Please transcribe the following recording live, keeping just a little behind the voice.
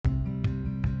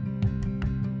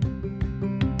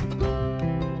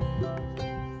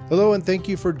Hello, and thank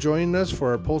you for joining us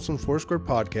for our Pulse and Foursquare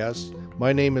podcast.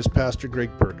 My name is Pastor Greg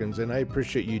Perkins, and I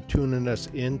appreciate you tuning us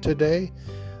in today,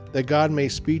 that God may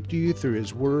speak to you through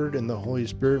His Word and the Holy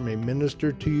Spirit may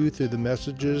minister to you through the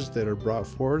messages that are brought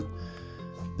forth,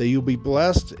 that you'll be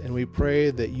blessed, and we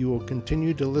pray that you will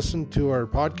continue to listen to our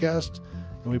podcast,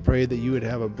 and we pray that you would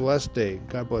have a blessed day.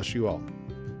 God bless you all.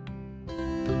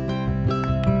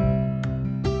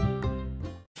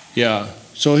 Yeah,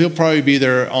 so he'll probably be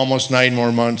there almost 9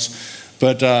 more months.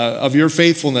 But of your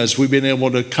faithfulness, we've been able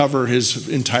to cover his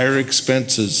entire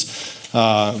expenses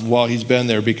while he's been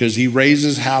there, because he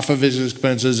raises half of his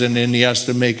expenses and then he has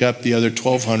to make up the other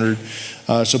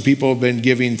 $1,200. So people have been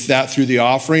giving that through the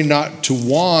offering, not to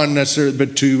Juan necessarily,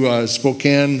 but to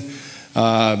Spokane.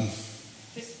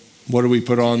 What do we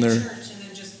put on there? Church, and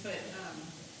then just put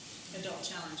Adult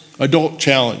Challenge. Adult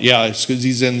Challenge, yeah, it's because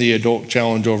he's in the Adult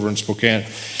Challenge over in Spokane.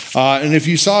 And if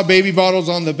you saw baby bottles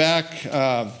on the back,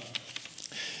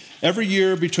 every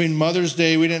year between Mother's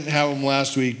Day, we didn't have them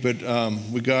last week, but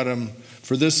we got them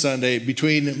for this Sunday.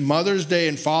 Between Mother's Day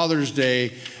and Father's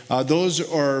Day, those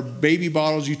are baby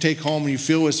bottles you take home and you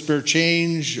fill with spare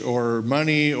change or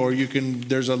money, or you can,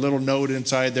 there's a little note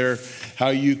inside there how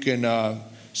you can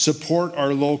support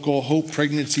our local Hope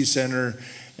Pregnancy Center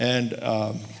and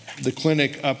the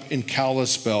clinic up in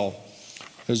Kalispell.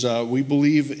 Because we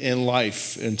believe in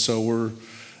life, and so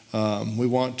we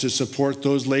want to support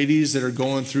those ladies that are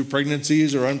going through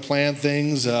pregnancies or unplanned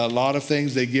things. A lot of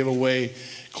things. They give away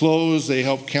clothes, they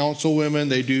help counsel women,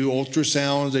 they do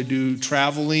ultrasounds, they do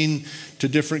traveling to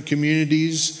different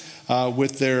communities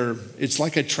with their, it's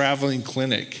like a traveling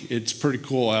clinic. It's pretty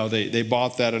cool how they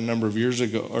bought that a number of years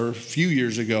ago, or a few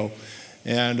years ago,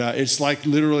 and it's like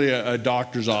literally a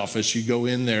doctor's office. You go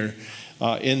in there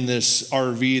in this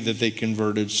RV that they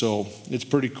converted, so it's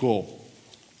pretty cool.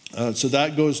 So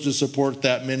that goes to support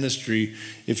that ministry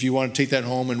if you want to take that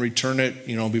home and return it,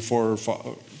 before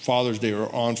Father's Day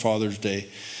or on Father's Day.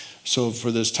 So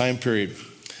for this time period.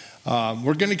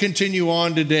 We're going to continue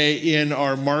on today in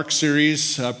our Mark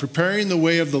series, Preparing the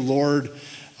Way of the Lord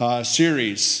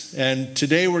series. And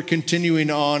today we're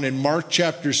continuing on in Mark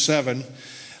chapter 7.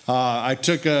 I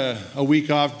took a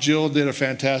week off. Jill did a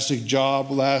fantastic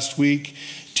job last week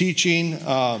teaching.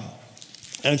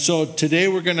 And so today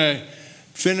we're going to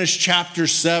finish chapter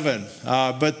 7.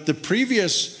 But the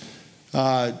previous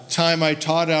time I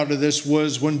taught out of this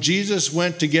was when Jesus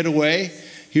went to get away.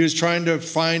 He was trying to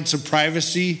find some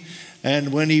privacy.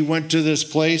 And when he went to this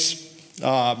place,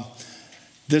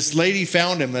 this lady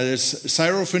found him. This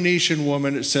Syrophoenician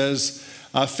woman, it says,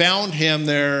 found him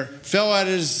there, fell at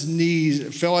his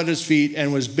knees, fell at his feet,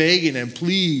 and was begging him,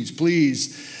 please,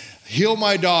 heal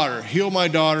my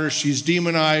daughter. She's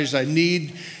demonized. I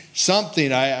need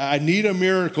something. I need a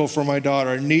miracle for my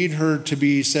daughter. I need her to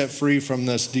be set free from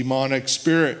this demonic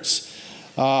spirits.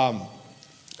 And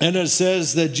it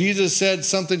says that Jesus said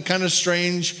something kind of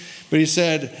strange, but he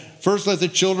said, first let the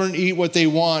children eat what they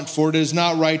want, for it is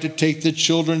not right to take the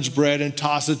children's bread and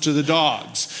toss it to the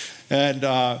dogs. And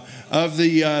of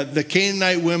the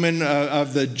Canaanite women,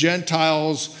 of the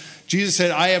Gentiles, Jesus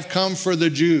said, I have come for the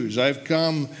Jews. I've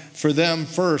come for them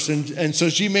first. And so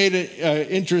she made an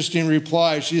interesting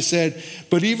reply. She said,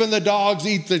 but even the dogs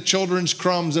eat the children's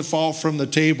crumbs that fall from the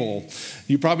table.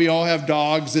 You probably all have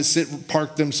dogs that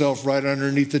park themselves right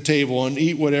underneath the table and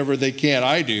eat whatever they can.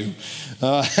 I do.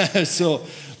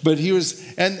 But he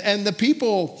was, and the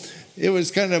people, it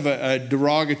was kind of a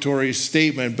derogatory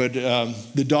statement, but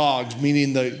the dogs,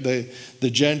 meaning the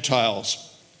Gentiles.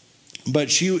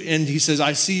 But he says,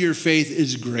 I see your faith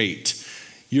is great.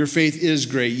 Your faith is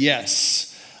great,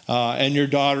 yes. And your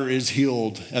daughter is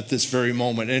healed at this very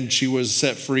moment. And she was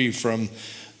set free from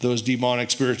those demonic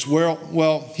spirits.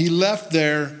 Well, he left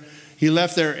there.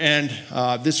 And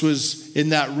this was in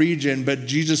that region, but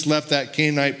Jesus left that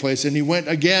Canaanite place and he went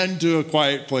again to a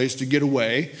quiet place to get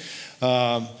away.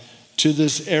 To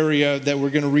this area that we're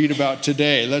going to read about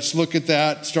today. Let's look at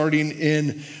that starting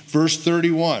in verse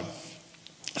 31.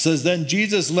 It says, then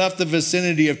Jesus left the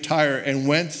vicinity of Tyre and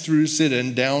went through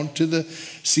Sidon down to the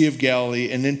Sea of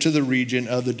Galilee and into the region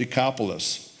of the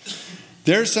Decapolis.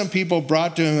 There some people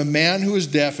brought to him a man who was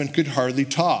deaf and could hardly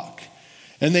talk,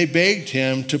 and they begged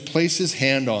him to place his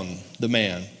hand on the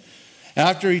man.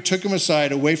 After he took him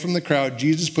aside away from the crowd,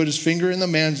 Jesus put his finger in the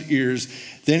man's ears.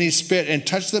 Then he spit and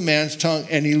touched the man's tongue,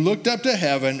 and he looked up to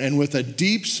heaven and with a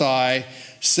deep sigh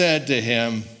said to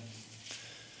him,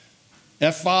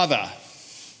 Ephphatha.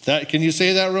 Can you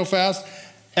say that real fast?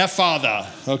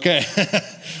 Ephphatha, okay,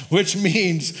 which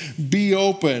means be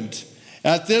opened.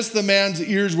 At this, the man's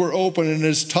ears were open and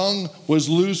his tongue was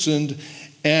loosened,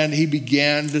 and he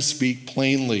began to speak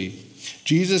plainly.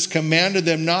 Jesus commanded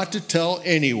them not to tell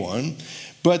anyone,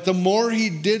 but the more he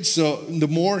did so, the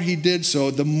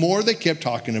more they kept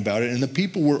talking about it, and the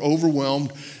people were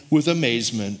overwhelmed with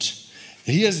amazement.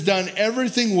 He has done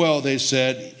everything well, they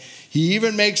said. He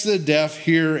even makes the deaf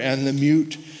hear and the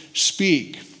mute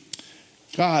speak.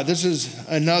 God, this is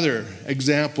another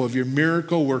example of your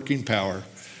miracle working power.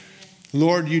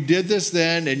 Lord, you did this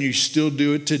then and you still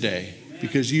do it today,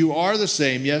 because you are the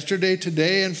same yesterday,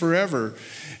 today, and forever.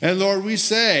 And Lord, we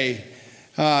say,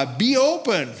 be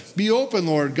open,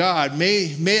 Lord God. May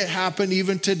it happen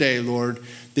even today, Lord,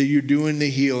 that you're doing the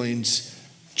healings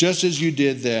just as you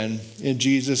did then, in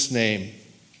Jesus' name.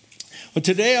 But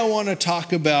today I want to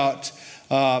talk about,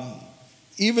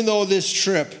 even though this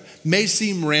trip may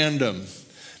seem random,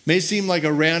 may seem like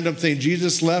a random thing.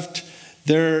 Jesus left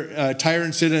there, Tyre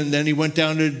and Sidon, and then he went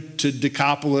down to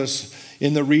Decapolis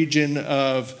in the region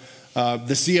of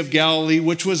the Sea of Galilee,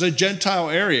 which was a Gentile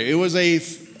area. It was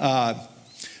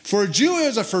for a Jew, it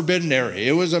was a forbidden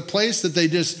area. It was a place that they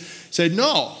just said,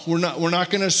 no, we're not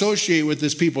going to associate with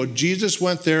this people. Jesus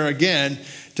went there again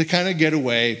to kind of get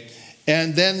away.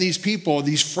 And then these people,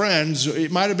 these friends,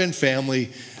 it might have been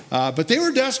family, but they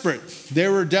were desperate. They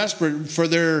were desperate for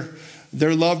their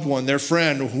loved one, their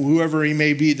friend, whoever he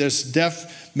may be, this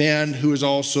deaf man who is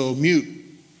also mute.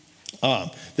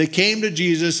 They came to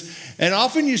Jesus, and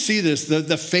often you see this,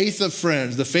 the faith of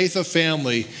friends, the faith of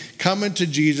family coming to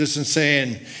Jesus and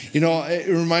saying, it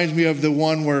reminds me of the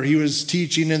one where he was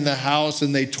teaching in the house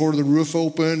and they tore the roof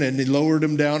open and they lowered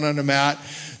him down on a mat.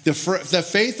 The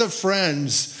faith of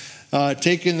friends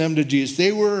taking them to Jesus.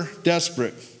 They were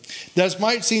desperate. This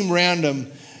might seem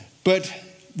random, but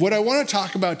what I want to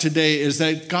talk about today is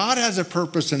that God has a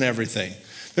purpose in everything.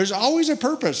 There's always a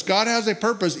purpose. God has a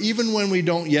purpose even when we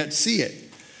don't yet see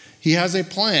it. He has a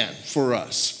plan for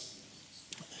us.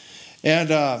 And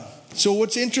so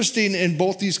what's interesting in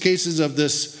both these cases of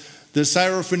this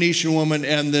Syrophoenician woman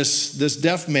and this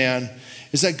deaf man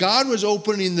is that God was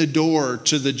opening the door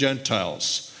to the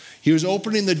Gentiles. He was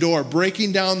opening the door,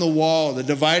 breaking down the wall, the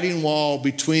dividing wall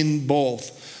between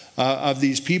both of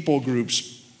these people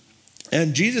groups.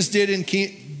 And Jesus did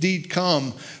indeed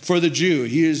come for the Jew.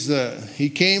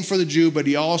 He came for the Jew, but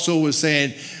he also was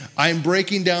saying, I'm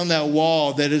breaking down that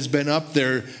wall that has been up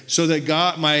there so that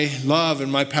God, my love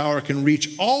and my power can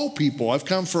reach all people. I've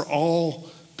come for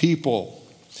all people.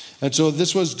 And so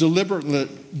this was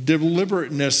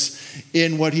deliberateness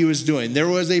in what he was doing. There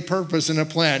was a purpose and a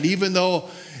plan, even though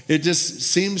it just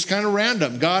seems kind of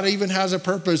random. God even has a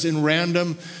purpose in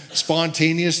random,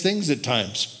 spontaneous things at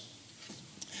times.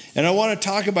 And I want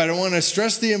to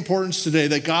stress the importance today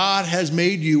that God has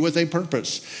made you with a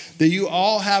purpose, that you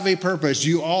all have a purpose,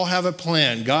 you all have a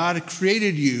plan. God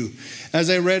created you, as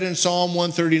I read in Psalm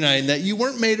 139, that you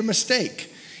weren't made a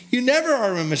mistake. You never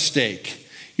are a mistake.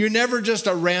 You're never just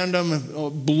a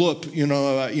random blip, you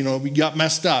got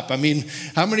messed up. I mean,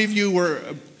 how many of you were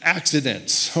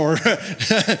accidents, or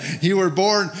you were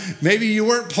born, maybe you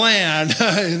weren't planned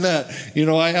in that.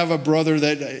 I have a brother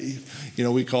that,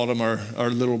 we called him our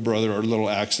little brother, our little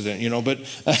accident, but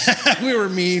we were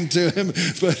mean to him.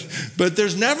 But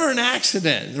there's never an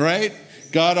accident, right?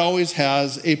 God always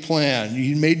has a plan.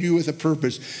 He made you with a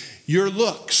purpose. Your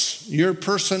looks, your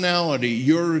personality,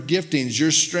 your giftings,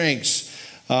 your strengths,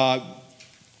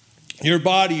 your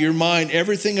body, your mind,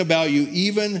 everything about you,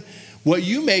 even what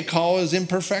you may call as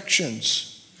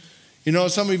imperfections.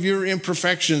 Some of your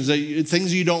imperfections,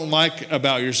 things you don't like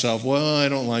about yourself. Well, I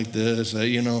don't like this, I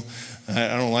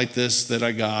don't like this that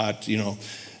I got,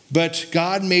 But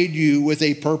God made you with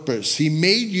a purpose. He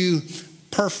made you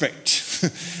perfect.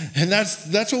 And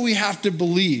that's what we have to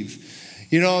believe.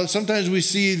 Sometimes we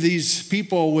see these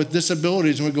people with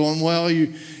disabilities and we're going, well,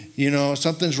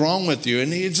 something's wrong with you.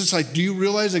 And it's just like, do you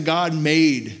realize that God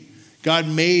made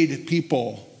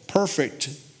people perfect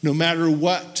no matter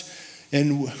what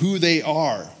and who they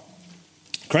are?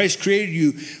 Christ created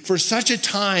you for such a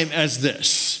time as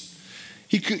this.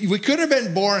 We could have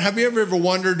been born. Have you ever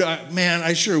wondered, man,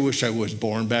 I sure wish I was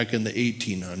born back in the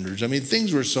 1800s. I mean,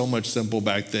 things were so much simple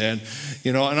back then,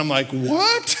 and I'm like,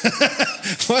 what?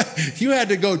 What? You had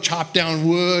to go chop down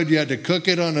wood. You had to cook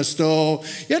it on a stove.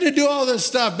 You had to do all this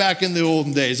stuff back in the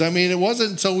olden days. I mean, it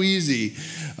wasn't so easy.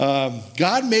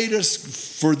 God made us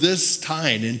for this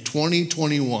time in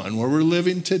 2021, where we're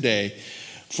living today,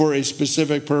 for a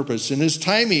specific purpose. And his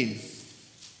timing,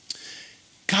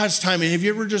 God's timing. Have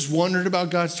you ever just wondered about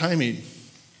God's timing?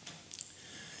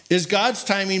 Is God's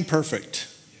timing perfect?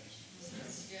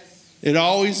 Yes. It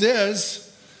always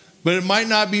is, but it might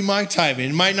not be my timing.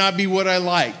 It might not be what I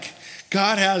like.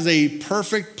 God has a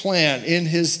perfect plan in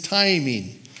his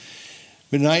timing.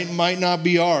 Midnight might not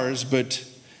be ours, but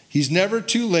he's never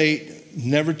too late,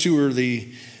 never too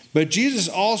early. But Jesus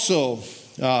also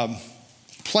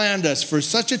planned us for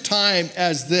such a time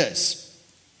as this.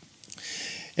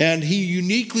 And he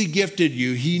uniquely gifted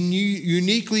you. He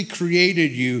uniquely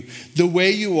created you the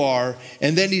way you are.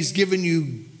 And then he's given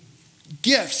you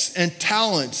gifts and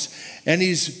talents. And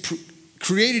he's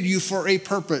created you for a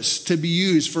purpose to be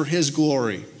used for his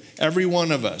glory. Every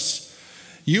one of us.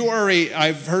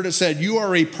 I've heard it said, you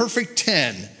are a perfect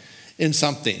 10 in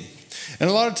something. And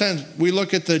a lot of times we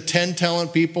look at the 10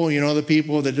 talent people, the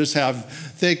people that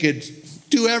they could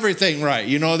do everything right.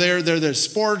 They're the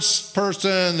sports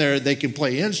person, they can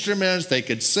play instruments, they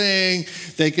could sing,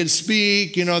 they could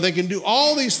speak, they can do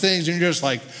all these things. And you're just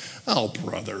like, oh,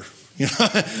 brother.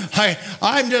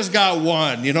 I just got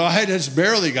one, I just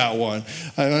barely got one.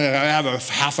 I have a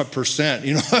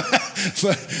 0.5%,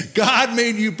 but God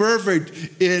made you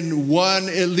perfect in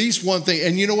at least one thing.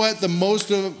 And you know what?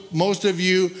 Most of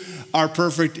you are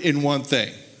perfect in one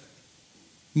thing.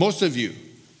 Most of you.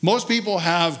 Most people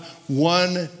have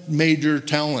one major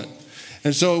talent.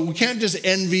 And so we can't just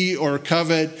envy or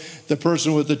covet the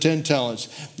person with the 10 talents.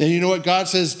 And you know what? God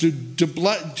says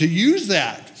to use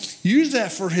that. Use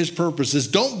that for his purposes.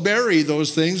 Don't bury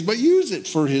those things, but use it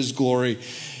for his glory.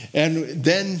 And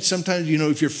then sometimes,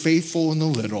 if you're faithful in the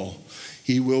little,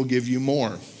 he will give you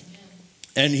more.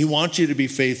 And he wants you to be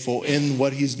faithful in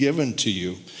what he's given to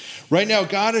you. Right now,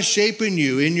 God is shaping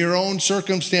you in your own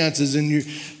circumstances, and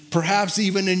perhaps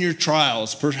even in your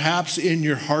trials, perhaps in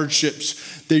your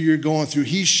hardships that you're going through.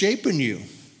 He's shaping you.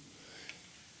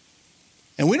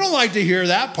 And we don't like to hear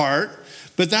that part.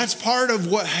 But that's part of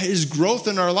what is growth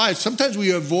in our lives. Sometimes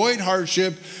we avoid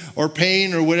hardship or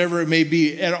pain or whatever it may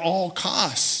be at all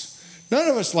costs. None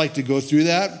of us like to go through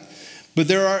that. But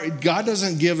God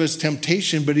doesn't give us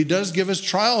temptation, but he does give us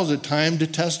trials at times to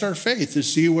test our faith, to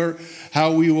see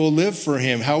how we will live for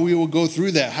him, how we will go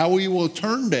through that, how we will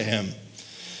turn to him.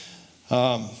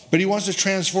 But he wants to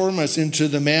transform us into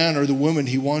the man or the woman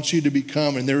he wants you to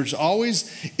become. And there's always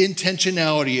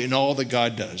intentionality in all that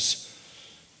God does,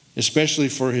 especially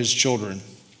for his children.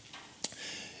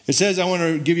 It says, I want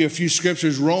to give you a few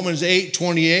scriptures. Romans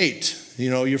 8:28.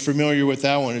 You're familiar with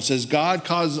that one. It says, God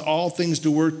causes all things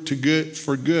to work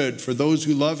for good for those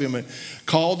who love him, and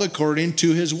called according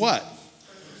to his what?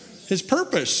 His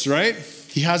purpose, right?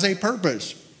 He has a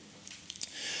purpose.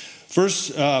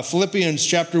 First, Philippians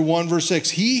chapter 1, verse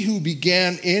 6. He who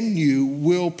began in you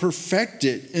will perfect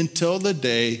it until the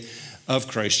day of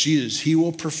Christ Jesus. He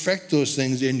will perfect those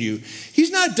things in you.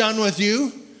 He's not done with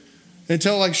you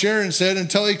until, like Sharon said,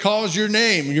 until he calls your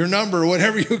name, your number,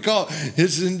 whatever you call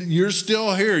it. You're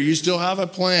still here. You still have a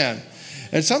plan.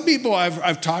 And some people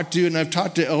I've talked to, and I've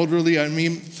talked to elderly.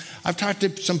 I've talked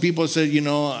to some people that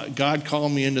said, God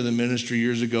called me into the ministry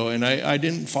years ago, and I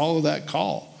didn't follow that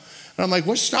call. And I'm like,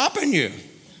 what's stopping you?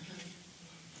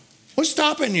 What's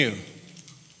stopping you?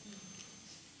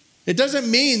 It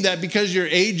doesn't mean that because you're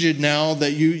aged now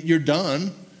that you're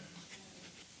done.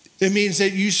 It means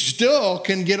that you still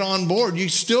can get on board. You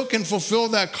still can fulfill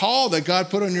that call that God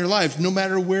put on your life, no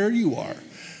matter where you are.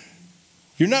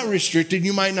 You're not restricted.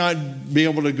 You might not be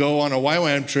able to go on a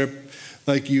YWAM trip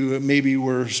like you maybe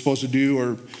were supposed to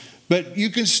do, but you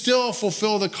can still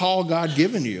fulfill the call God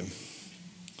given you.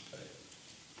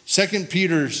 2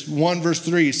 Peter 1 verse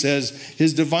 3 says,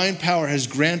 his divine power has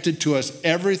granted to us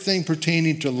everything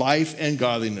pertaining to life and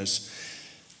godliness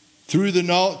through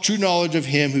the true knowledge of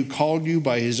him who called you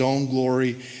by his own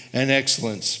glory and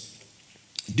excellence.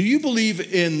 Do you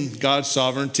believe in God's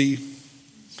sovereignty?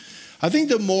 I think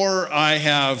the more I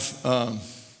have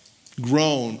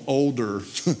grown older,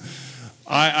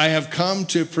 I have come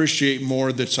to appreciate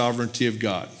more the sovereignty of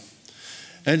God.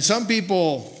 And some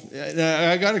people,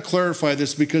 I got to clarify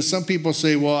this, because some people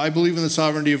say, well, I believe in the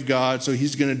sovereignty of God, so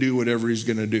he's going to do whatever he's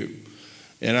going to do.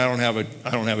 And I don't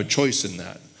have a choice in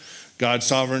that. God's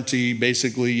sovereignty,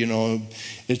 basically,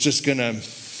 it's just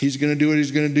he's going to do what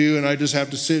he's going to do, and I just have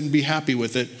to sit and be happy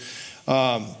with it.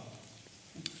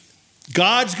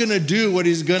 God's going to do what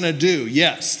he's going to do.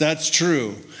 Yes, that's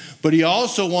true. But he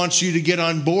also wants you to get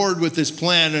on board with his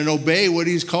plan and obey what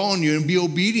he's calling you and be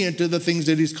obedient to the things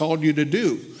that he's called you to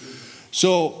do.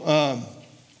 So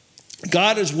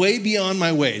God is way beyond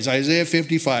my ways. Isaiah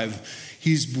 55,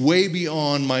 he's way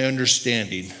beyond my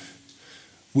understanding.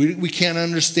 We can't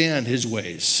understand his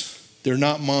ways. They're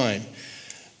not mine.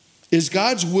 Is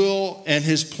God's will and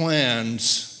his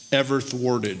plans ever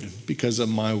thwarted because of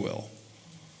my will?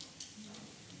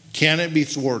 Can it be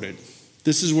thwarted?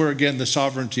 This is where, again, the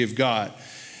sovereignty of God.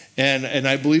 And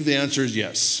I believe the answer is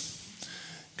yes.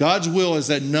 God's will is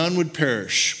that none would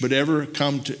perish, but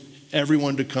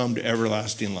everyone to come to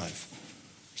everlasting life.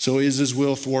 So is his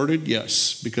will thwarted?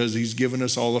 Yes, because he's given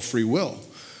us all a free will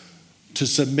to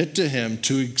submit to him,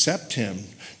 to accept him,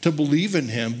 to believe in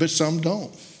him, but some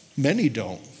don't. Many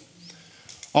don't.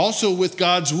 Also with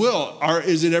God's will,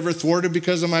 is it ever thwarted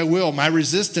because of my will, my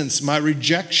resistance, my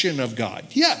rejection of God?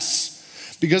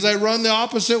 Yes, because I run the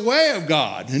opposite way of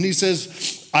God. And he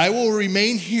says, I will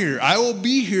remain here. I will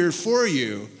be here for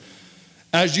you.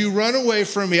 As you run away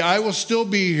from me, I will still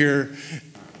be here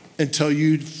until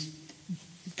you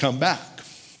come back.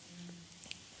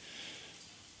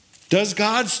 Does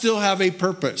God still have a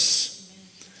purpose?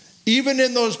 Even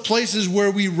in those places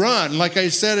where we run, like I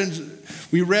said,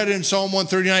 we read in Psalm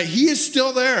 139, he is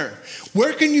still there.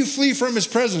 Where can you flee from his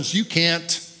presence? You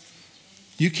can't.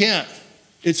 You can't.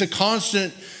 It's a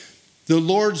constant. The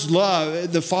Lord's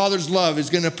love, the Father's love is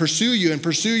going to pursue you and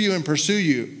pursue you and pursue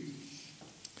you.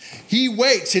 He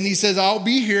waits and he says, I'll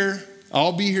be here.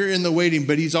 I'll be here in the waiting.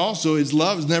 But his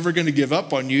love is never going to give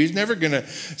up on you. He's never going to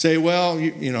say, well,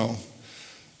 you know,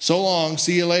 so long,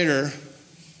 see you later.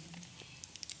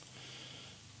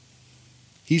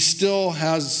 He still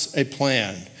has a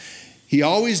plan. He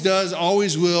always does,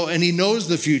 always will, and he knows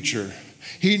the future.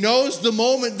 He knows the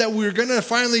moment that we're going to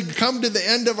finally come to the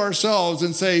end of ourselves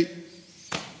and say,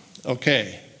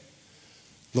 okay,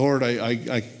 Lord,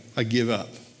 I give up.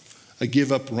 I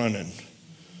give up running.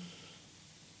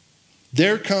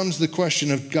 There comes the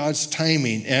question of God's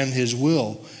timing and his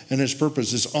will and his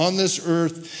purposes. On this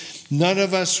earth, none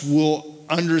of us will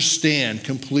understand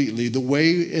completely the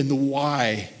way and the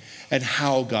why and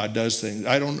how God does things.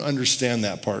 I don't understand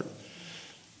that part.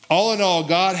 All in all,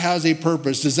 God has a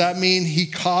purpose. Does that mean he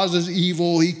causes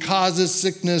evil, he causes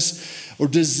sickness or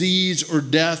disease or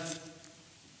death?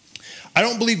 I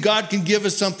don't believe God can give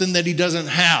us something that he doesn't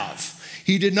have.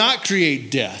 He did not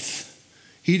create death.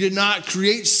 He did not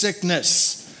create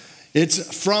sickness.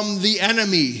 It's from the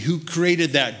enemy who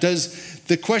created that.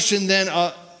 The question then,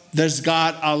 does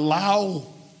God allow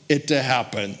it to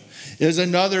happen? Is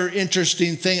another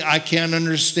interesting thing I can't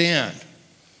understand.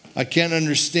 I can't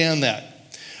understand that.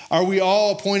 Are we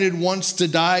all appointed once to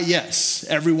die? Yes.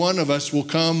 Every one of us will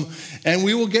come and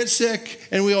we will get sick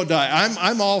and we will die.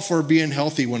 I'm all for being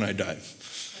healthy when I die.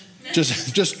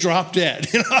 Just drop dead.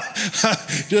 You know?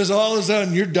 Just all of a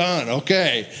sudden you're done.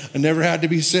 Okay. I never had to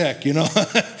be sick, you know.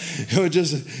 It would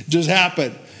just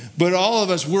happen. But all of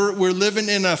us, we're living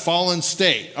in a fallen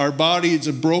state. Our bodies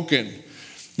are broken.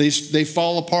 They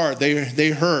fall apart.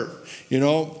 They hurt, you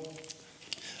know.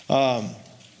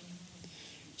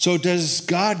 So does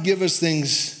God give us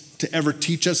things to ever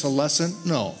teach us a lesson?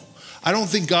 No. I don't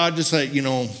think God just like, you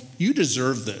know, you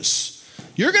deserve this.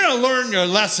 You're going to learn your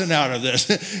lesson out of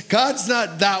this. God's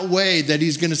not that way that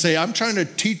he's going to say, I'm trying to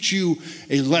teach you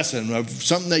a lesson of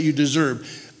something that you deserve.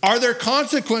 Are there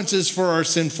consequences for our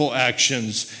sinful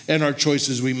actions and our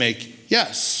choices we make?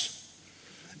 Yes.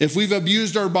 If we've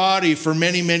abused our body for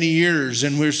many, many years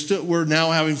and we're now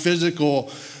having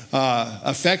physical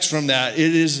effects from that,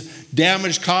 it is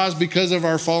damage caused because of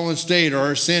our fallen state or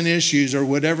our sin issues or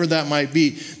whatever that might be.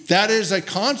 That is a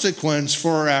consequence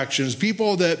for our actions.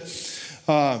 People that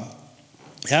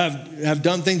have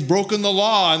done things, broken the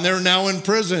law, and they're now in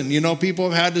prison. You know, people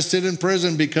have had to sit in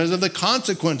prison because of the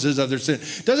consequences of their sin.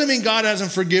 Doesn't mean God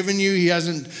hasn't forgiven you. He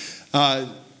hasn't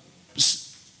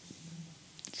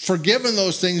forgiven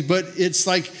those things, but it's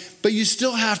like, but you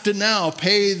still have to now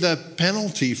pay the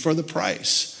penalty for the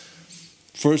price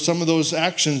for some of those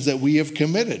actions that we have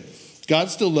committed. God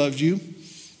still loves you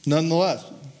nonetheless.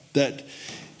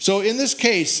 So in this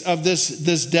case of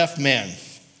this deaf man,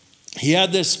 he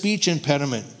had this speech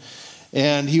impediment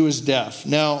and he was deaf.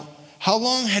 Now, how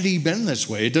long had he been this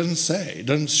way? It doesn't say. It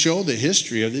doesn't show the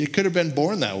history of it. He could have been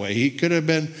born that way. He could have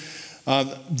been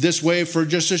this way for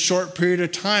just a short period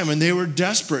of time, and they were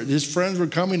desperate. His friends were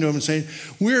coming to him and saying,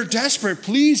 we're desperate.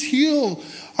 Please heal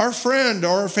our friend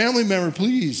or our family member,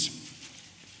 please.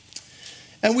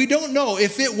 And we don't know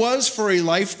if it was for a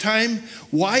lifetime.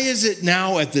 Why is it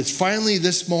now at finally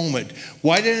this moment?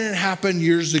 Why didn't it happen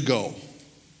years ago?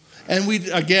 And we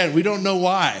don't know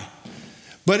why.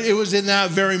 But it was in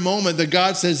that very moment that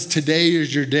God says, today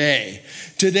is your day.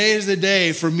 Today is the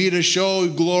day for me to show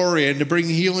glory and to bring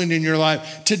healing in your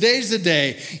life. Today's the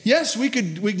day. Yes, we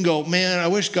can go, man, I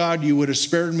wish God you would have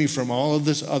spared me from all of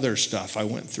this other stuff I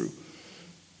went through.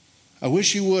 I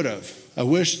wish you would have. I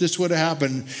wish this would have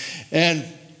happened. And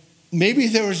maybe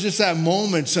there was just that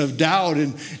moments of doubt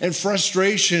and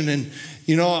frustration and,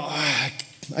 you know,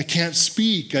 I can't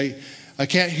speak. I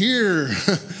can't hear.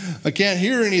 I can't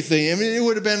hear anything. I mean, it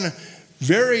would have been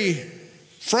very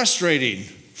frustrating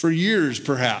for years,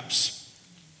 perhaps.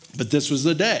 But this was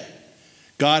the day.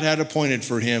 God had appointed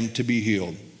for him to be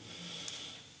healed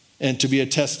and to be a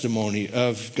testimony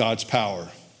of God's power.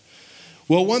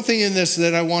 Well, one thing in this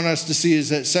that I want us to see is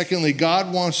that, secondly,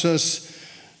 God wants us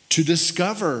to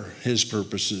discover his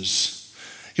purposes.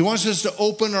 He wants us to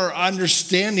open our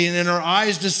understanding and our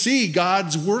eyes to see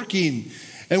God's working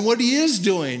and what he is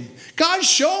doing. God,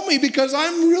 show me, because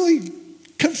I'm really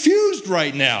confused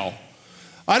right now.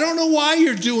 I don't know why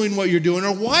you're doing what you're doing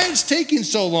or why it's taking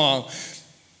so long.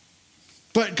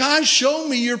 But God, show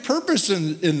me your purpose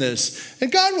in this. And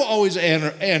God will always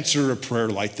answer a prayer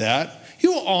like that. He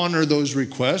will honor those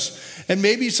requests. And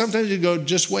maybe sometimes you go,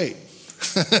 just wait.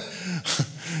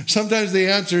 Sometimes the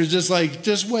answer is just like,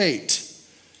 just wait.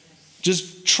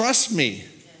 Just trust me.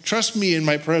 Trust me in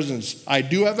my presence. I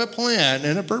do have a plan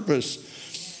and a purpose.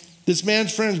 This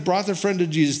man's friends brought their friend to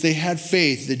Jesus. They had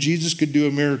faith that Jesus could do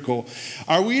a miracle.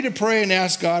 Are we to pray and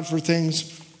ask God for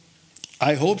things?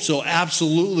 I hope so,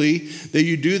 absolutely, that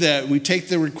you do that. We take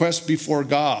the request before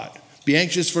God. Be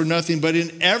anxious for nothing, but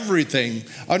in everything,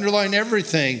 underline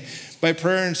everything, by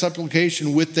prayer and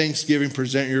supplication with thanksgiving,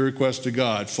 present your request to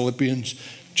God. Philippians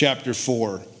chapter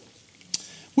 4.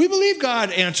 We believe God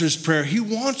answers prayer. He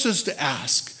wants us to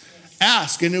ask.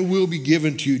 Ask, and it will be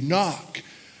given to you. Knock,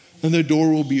 and the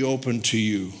door will be open to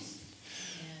you.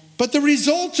 But the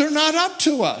results are not up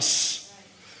to us.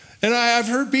 And I've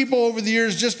heard people over the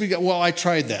years just because, well, I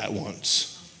tried that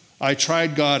once. I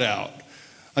tried God out.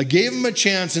 I gave him a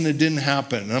chance and it didn't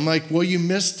happen. And I'm like, well, you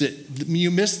missed it.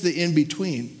 You missed the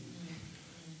in-between.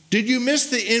 Did you miss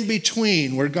the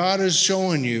in-between where God is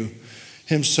showing you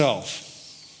himself?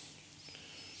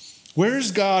 Where is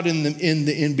God in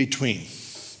the in-between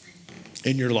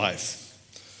in your life?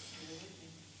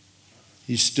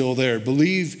 He's still there.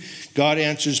 Believe God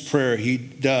answers prayer. He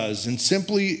does. And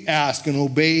simply ask and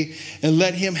obey and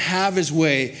let him have his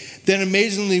way. Then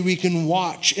amazingly we can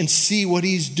watch and see what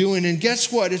he's doing. And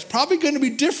guess what? It's probably going to be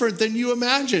different than you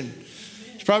imagine.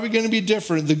 It's probably going to be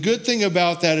different. The good thing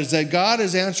about that is that God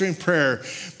is answering prayer,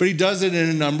 but he does it in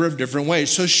a number of different ways.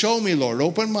 So show me, Lord.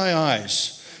 Open my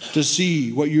eyes to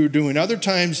see what you're doing. Other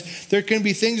times there can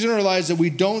be things in our lives that we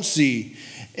don't see.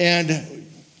 And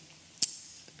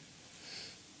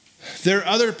there are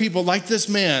other people like this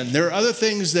man. There are other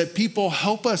things that people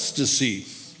help us to see.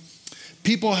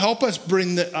 People help us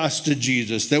bring us to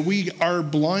Jesus that we are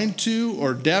blind to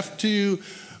or deaf to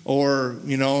or,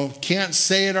 can't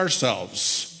say it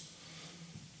ourselves.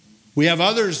 We have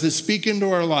others that speak into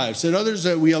our lives, that others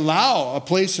that we allow a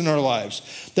place in our lives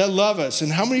that love us.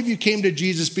 And how many of you came to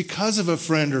Jesus because of a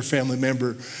friend or family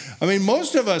member? I mean,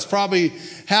 most of us probably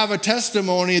have a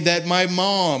testimony that my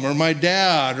mom or my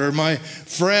dad or my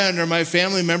friend or my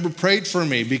family member prayed for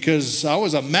me because I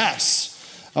was a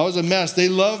mess. I was a mess. They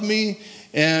loved me,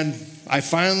 and I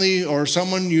finally, or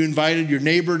someone, you invited your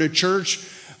neighbor to church,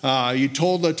 you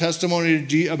told a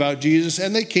testimony about Jesus,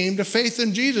 and they came to faith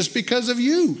in Jesus because of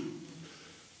you.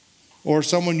 Or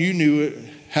someone you knew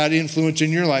had influence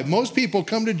in your life. Most people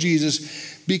come to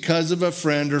Jesus because of a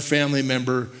friend or family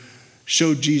member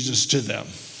showed Jesus to them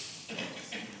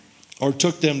or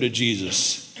took them to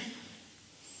Jesus.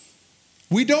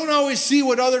 We don't always see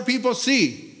what other people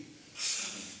see.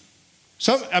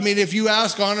 If you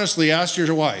ask honestly, ask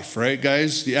your wife, right,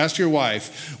 guys? You ask your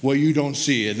wife what you don't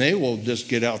see, and they will just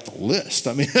get out the list.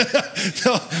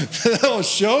 They'll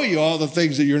show you all the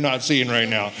things that you're not seeing right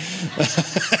now.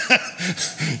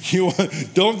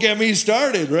 Don't get me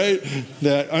started, right?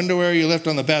 That underwear you left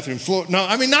on the bathroom floor. No,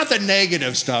 not the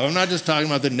negative stuff. I'm not just talking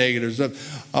about the negative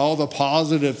stuff. All the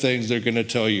positive things they're going to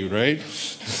tell you, right?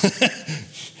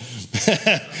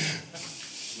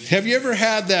 Have you ever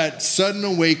had that sudden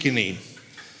awakening?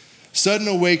 Sudden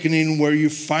awakening where you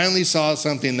finally saw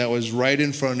something that was right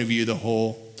in front of you the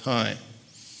whole time.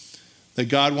 That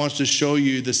God wants to show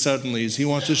you the suddenlies. He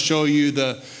wants to show you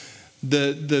the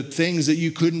things that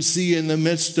you couldn't see in the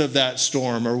midst of that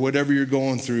storm or whatever you're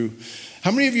going through.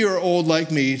 How many of you are old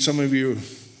like me? Some of you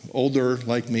older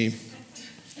like me.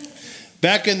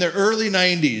 Back in the early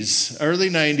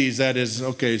 90s, that is,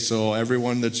 okay, so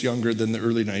everyone that's younger than the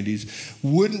early 90s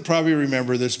wouldn't probably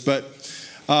remember this, but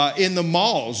in the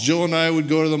malls, Jill and I would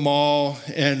go to the mall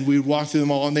and we'd walk through the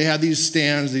mall, and they had these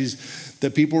stands,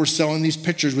 that people were selling these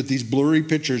pictures with these blurry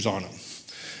pictures on them.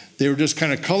 They were just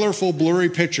kind of colorful, blurry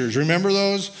pictures. Remember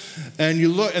those? And you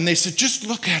look, and they said, just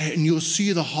look at it and you'll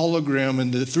see the hologram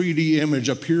and the 3D image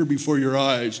appear before your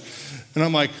eyes. And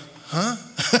I'm like, huh?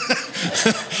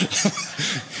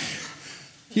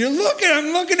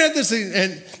 I'm looking at this thing.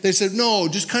 And they said, no,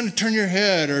 just kind of turn your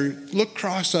head or look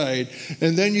cross-eyed,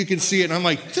 and then you can see it. And I'm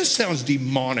like, this sounds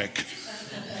demonic.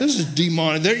 This is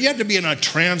demonic. You have to be in a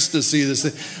trance to see this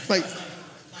thing. Like,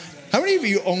 How many of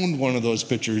you owned one of those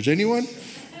pictures? Anyone?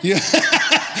 Yeah.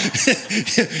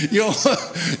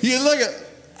 you look at,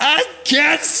 I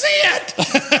can't see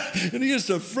it. And it used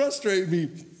to frustrate me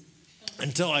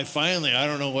until I finally, I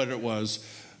don't know what it was,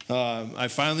 I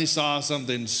finally saw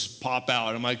something pop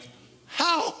out. I'm like,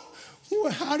 how?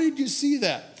 How did you see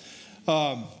that?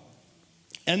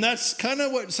 And that's kind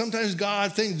of what sometimes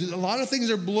God thinks. A lot of things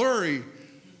are blurry.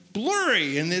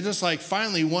 And they're just like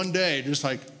finally one day, just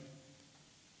like,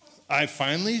 I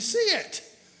finally see it.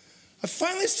 I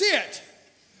finally see it.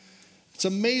 It's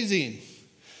amazing.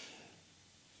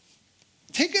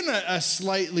 Taking a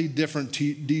slightly different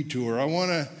detour, I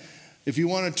want to, if you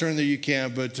want to turn there, you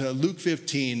can, but Luke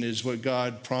 15 is what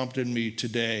God prompted me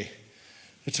today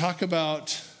to talk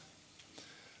about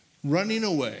running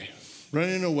away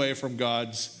from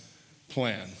God's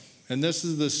plan. And this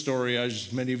is the story,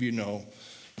 as many of you know,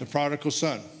 the prodigal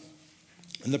son.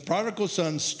 And the prodigal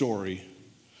son's story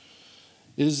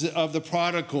is of the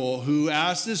prodigal who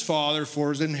asked his father for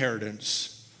his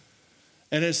inheritance.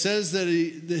 And it says that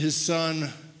his son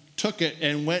took it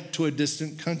and went to a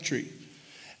distant country.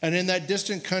 And in that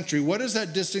distant country, what does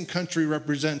that distant country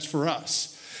represent for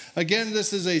us? Again,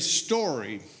 this is a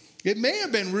story. It may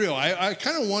have been real. I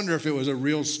kind of wonder if it was a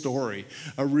real story,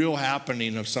 a real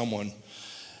happening of someone.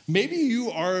 Maybe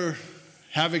you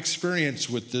have experience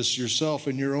with this yourself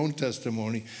in your own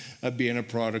testimony of being a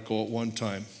prodigal at one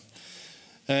time.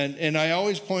 And I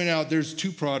always point out there's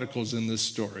two prodigals in this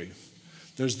story.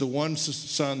 There's the one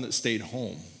son that stayed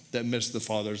home, that missed the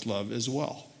father's love as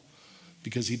well,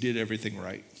 because he did everything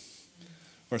right,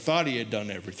 or thought he had done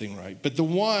everything right. But the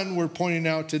one we're pointing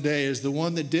out today is the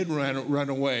one that did run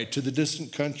away to the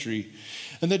distant country.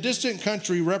 And the distant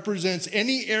country represents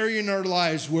any area in our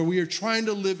lives where we are trying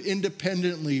to live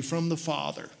independently from the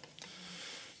Father.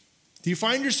 Do you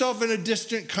find yourself in a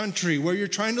distant country where you're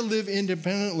trying to live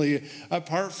independently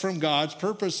apart from God's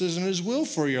purposes and His will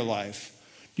for your life?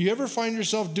 Do you ever find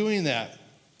yourself doing that?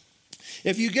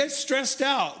 If you get stressed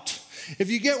out,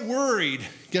 if you get worried,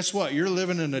 guess what? You're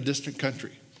living in a distant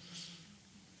country.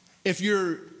 If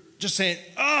you're just saying,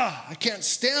 I can't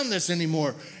stand this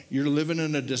anymore, you're living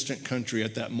in a distant country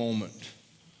at that moment.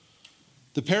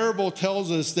 The parable tells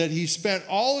us that he spent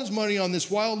all his money on this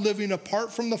wild living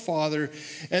apart from the Father,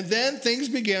 and then things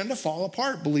began to fall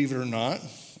apart, believe it or not.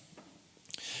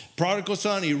 Prodigal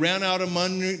son, he ran out of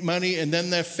money, and then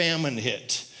the famine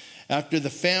hit. After the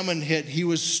famine hit, he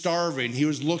was starving. He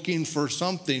was looking for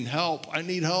something. Help, I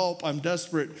need help, I'm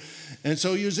desperate. And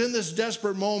so he was in this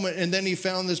desperate moment, and then he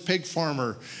found this pig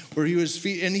farmer where he was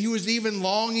and he was even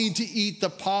longing to eat the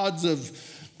pods of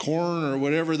corn or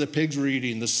whatever the pigs were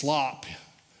eating, the slop.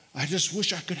 I just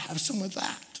wish I could have some of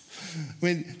that. I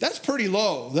mean, that's pretty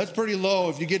low. That's pretty low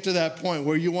if you get to that point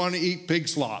where you want to eat pig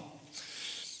slop.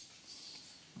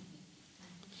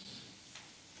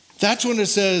 That's when it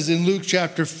says in Luke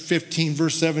chapter 15,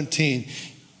 verse 17,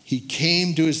 he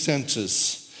came to his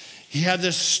senses. He had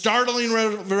this startling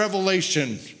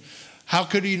revelation. How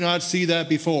could he not see that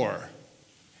before?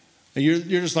 And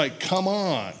you're just like, come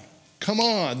on.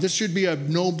 This should be a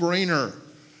no-brainer.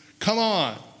 Come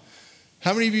on.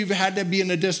 How many of you have had to be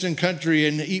in a distant country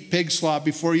and eat pig slop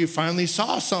before you finally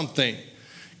saw something?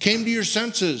 Came to your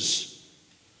senses?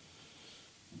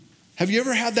 Have you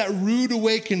ever had that rude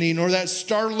awakening or that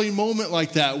startling moment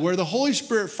like that where the Holy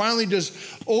Spirit finally just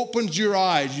opens your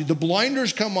eyes, the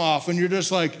blinders come off, and you're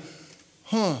just like,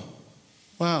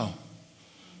 wow,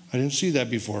 I didn't see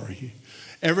that before.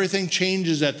 Everything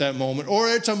changes at that moment. Or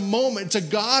it's a moment, it's a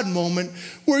God moment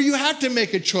where you have to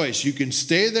make a choice. You can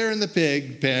stay there in the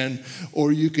pig pen,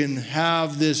 or you can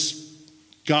have this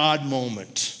God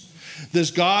moment,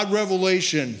 this God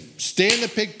revelation. Stay in the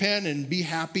pig pen and be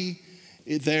happy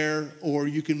there, or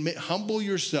you can humble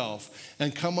yourself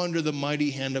and come under the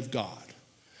mighty hand of God.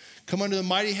 Come under the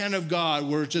mighty hand of God,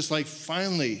 where it's just like,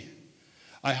 finally,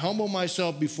 I humble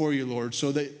myself before you, Lord,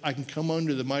 so that I can come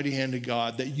under the mighty hand of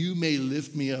God, that you may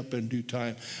lift me up in due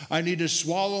time. I need to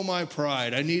swallow my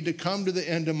pride. I need to come to the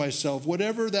end of myself,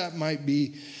 whatever that might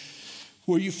be,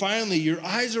 where you finally, your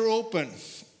eyes are open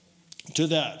to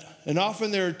that. And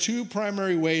often there are two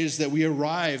primary ways that we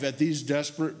arrive at these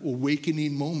desperate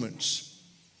awakening moments.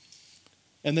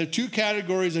 And the two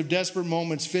categories of desperate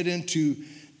moments fit into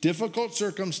difficult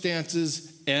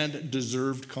circumstances and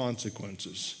deserved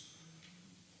consequences.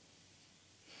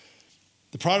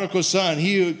 The prodigal son,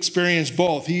 he experienced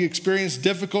both. He experienced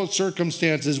difficult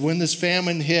circumstances when this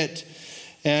famine hit.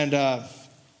 And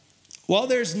while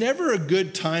there's never a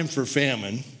good time for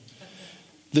famine,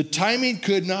 the timing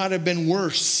could not have been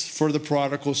worse for the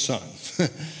prodigal son.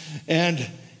 And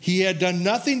He had done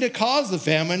nothing to cause the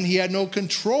famine. He had no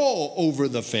control over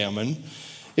the famine.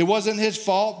 It wasn't his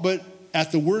fault, but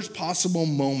at the worst possible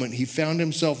moment, he found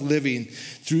himself living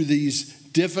through these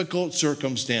difficult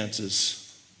circumstances.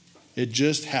 It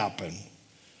just happened.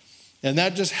 And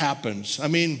that just happens. I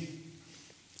mean,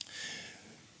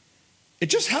 it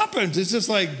just happens. It's just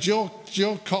like Jill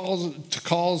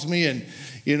calls me and,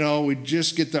 we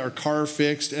just get our car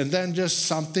fixed and then just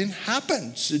something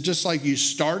happens. It's just like you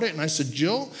start it and I said,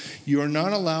 Jill, you are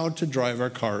not allowed to drive our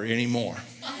car anymore.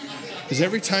 Because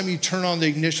every time you turn on the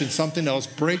ignition, something else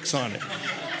breaks on it.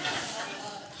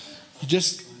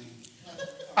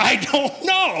 I don't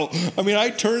know. I mean, I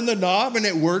turned the knob and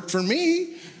it worked for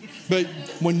me. But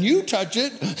when you touch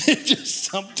it,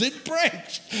 something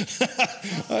breaks.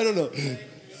 I don't know.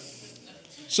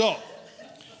 So,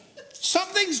 some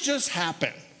things just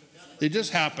happen. They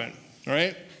just happen,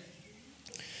 right?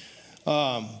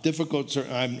 Difficult.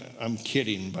 I'm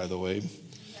kidding, by the way.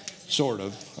 Sort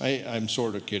of. I'm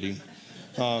sort of kidding.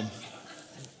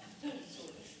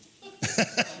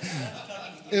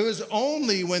 It was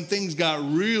only when things got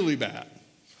really bad,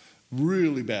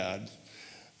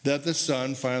 that the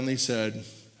son finally said,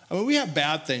 we have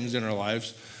bad things in our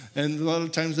lives, and a lot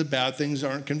of times the bad things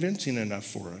aren't convincing enough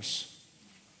for us.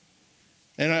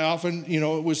 And I often,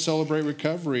 it was Celebrate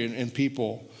Recovery and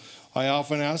people. I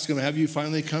often ask them, have you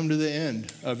finally come to the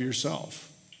end of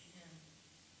yourself?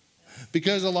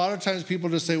 Because a lot of times people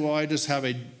just say, well, I just have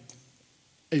a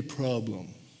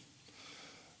problem.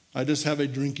 I just have a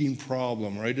drinking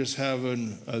problem, or I just have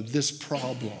this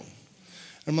problem.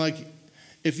 I'm like,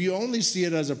 if you only see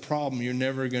it as a problem, you're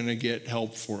never going to get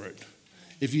help for it.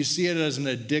 If you see it as an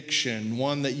addiction,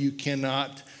 one that you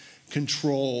cannot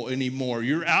control anymore,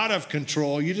 you're out of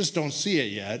control, you just don't see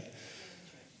it yet.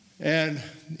 And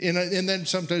then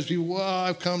sometimes people, well,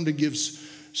 I've come to give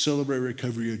Celebrate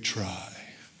Recovery a try.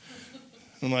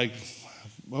 I'm like,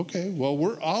 okay, well,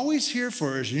 we're always here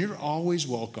for us, and you're always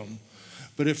welcome.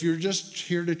 But if you're just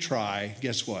here to try,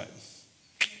 guess what?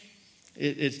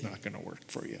 It's not going to work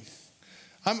for you.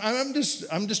 I'm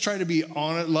just trying to be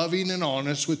loving and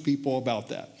honest with people about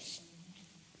that.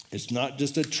 It's not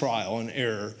just a trial and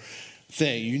error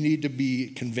thing. You need to be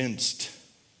convinced.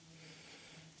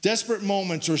 Desperate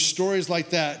moments or stories like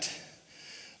that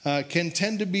can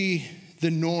tend to be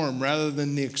the norm rather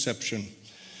than the exception.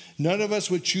 None of us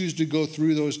would choose to go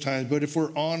through those times, but if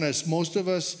we're honest, most of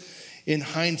us in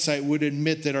hindsight would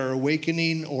admit that our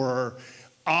awakening or our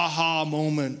aha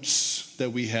moments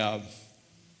that we have.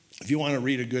 If you want to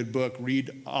read a good book,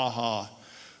 read Aha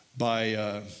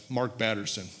by Mark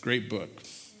Batterson. Great book.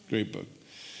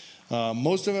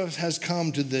 Most of us has come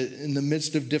in the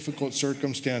midst of difficult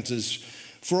circumstances.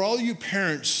 For all you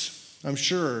parents, I'm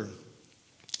sure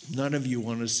none of you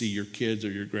want to see your kids or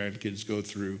your grandkids go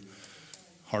through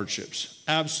hardships.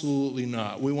 Absolutely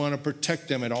not. We want to protect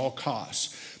them at all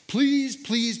costs. Please,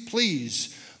 please,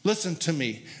 please listen to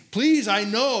me. Please, I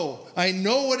know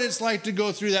what it's like to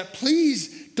go through that.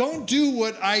 Please don't do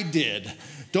what I did.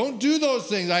 Don't do those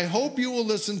things. I hope you will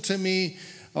listen to me.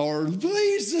 Or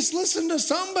please just listen to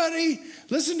somebody.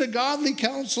 Listen to godly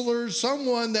counselors,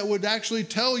 someone that would actually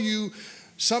tell you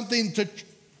something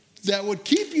that would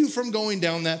keep you from going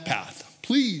down that path.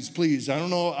 Please, please. I don't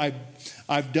know.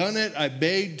 I've done it. I've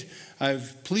begged.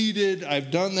 I've pleaded.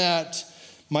 I've done that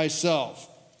myself.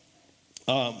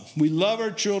 We love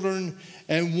our children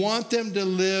and want them to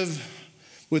live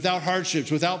without hardships,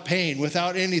 without pain,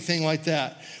 without anything like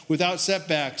that, without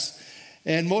setbacks.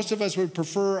 And most of us would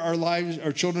prefer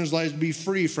our children's lives to be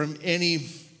free from any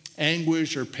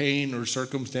anguish or pain or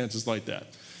circumstances like that.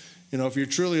 If you're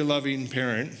truly a loving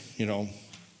parent,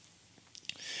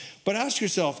 But ask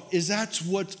yourself, is that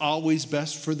what's always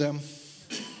best for them?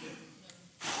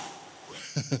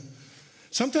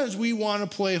 Sometimes we want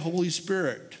to play Holy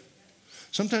Spirit.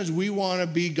 Sometimes we want to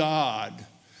be God.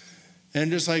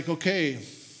 And just like, okay,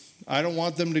 I don't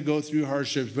want them to go through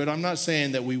hardships, but I'm not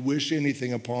saying that we wish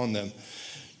anything upon them.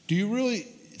 Do you really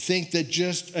think that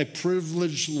just a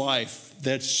privileged life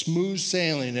that's smooth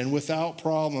sailing and without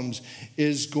problems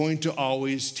is going to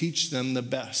always teach them the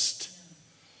best?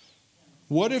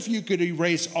 What if you could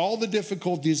erase all the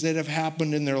difficulties that have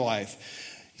happened in their life?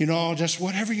 Just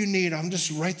whatever you need, I'm just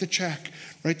write the check,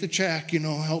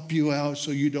 help you out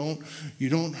so you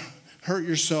don't hurt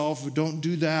yourself, don't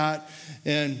do that.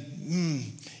 And,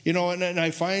 and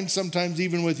I find sometimes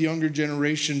even with younger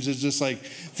generations, it's just like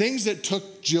things that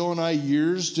took Jill and I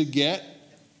years to get,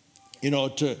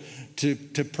 to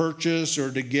purchase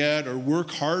or to get or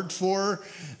work hard for.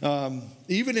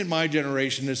 Even in my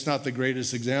generation, it's not the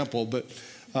greatest example, but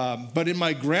But in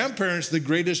my grandparents, the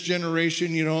greatest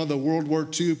generation, the World War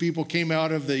II people came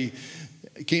out of the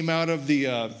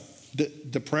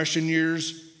Depression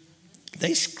years.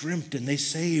 They scrimped and they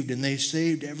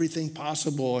saved everything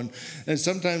possible. And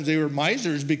sometimes they were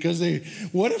misers because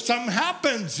what if something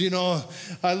happens?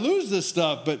 I lose this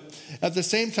stuff. But at the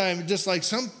same time, just like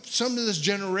some of this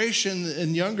generation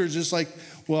and younger is just like,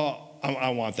 well, I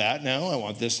want that now. I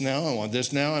want this now. I want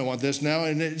this now. I want this now.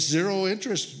 And it's zero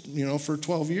interest, for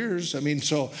 12 years. I mean,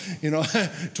 so,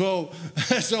 12,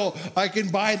 so I can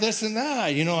buy this and that.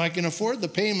 I can afford the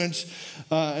payments.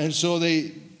 And so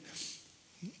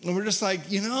and we're just like,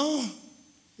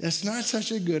 that's not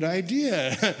such a good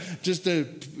idea just to,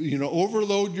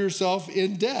 overload yourself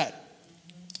in debt.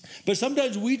 But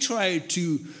sometimes we try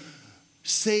to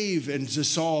save and to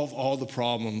solve all the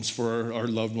problems for our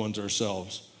loved ones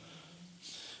ourselves.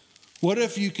 What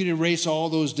if you could erase all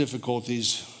those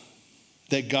difficulties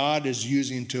that God is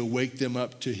using to wake them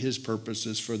up to his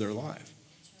purposes for their life?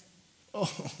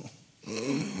 Oh.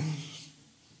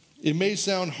 It may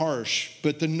sound harsh,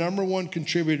 but the number one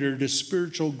contributor to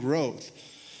spiritual growth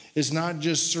is not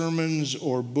just sermons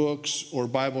or books or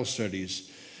Bible studies,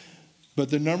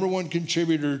 but the number one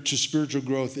contributor to spiritual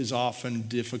growth is often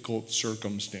difficult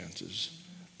circumstances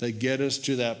that get us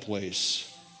to that place.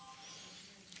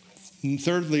 And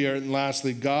thirdly and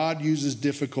lastly, God uses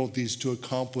difficulties to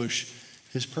accomplish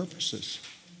his purposes.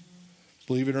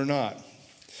 Believe it or not.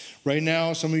 Right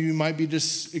now, some of you might be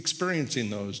just experiencing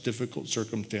those difficult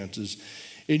circumstances.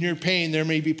 In your pain, there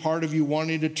may be part of you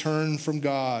wanting to turn from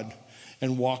God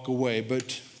and walk away.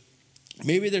 But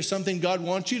maybe there's something God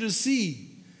wants you to see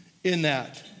in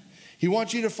that. He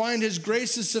wants you to find his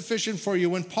grace is sufficient for you.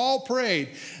 When Paul prayed,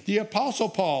 the Apostle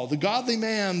Paul, the godly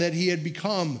man that he had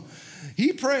become,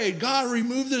 he prayed, God,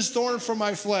 remove this thorn from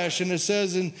my flesh. And it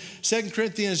says in 2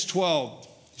 Corinthians 12,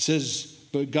 it says,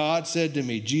 but God said to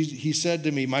me, he said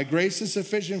to me, my grace is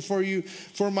sufficient for you,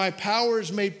 for my power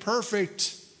is made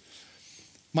perfect.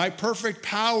 My perfect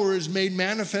power is made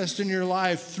manifest in your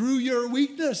life through your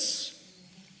weakness.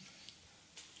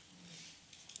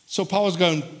 So Paul's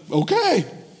going, okay,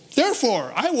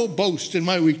 therefore I will boast in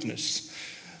my weakness.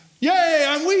 Yay,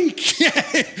 I'm weak.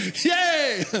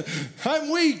 Yay,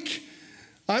 I'm weak.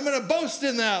 I'm going to boast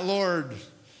in that, Lord,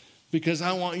 because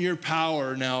I want your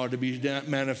power now to be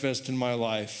manifest in my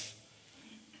life.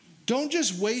 Don't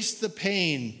just waste the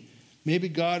pain. Maybe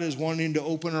God is wanting to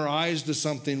open our eyes to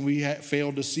something we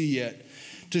failed to see yet,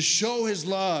 to show his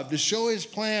love, to show his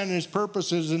plan, his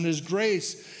purposes, and his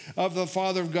grace of the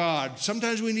Father of God.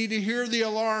 Sometimes we need to hear the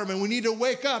alarm and we need to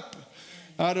wake up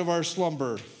out of our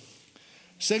slumber.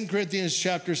 2 Corinthians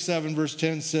chapter 7, verse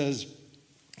 10 says,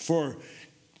 For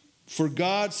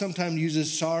God sometimes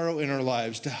uses sorrow in our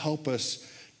lives to help us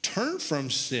turn from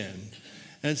sin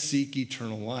and seek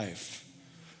eternal life.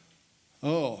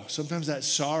 Oh, sometimes that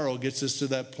sorrow gets us to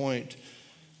that point.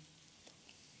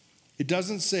 It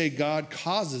doesn't say God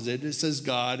causes it. It says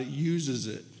God uses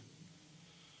it.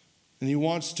 And he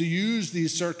wants to use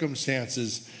these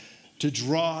circumstances to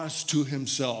draw us to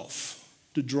himself,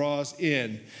 to draw us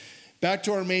in. Back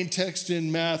to our main text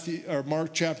in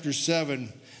Mark chapter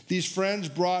 7. These friends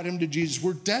brought him to Jesus.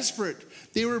 We're desperate.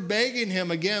 They were begging him,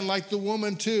 again, like the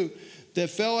woman too, that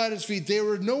fell at his feet. There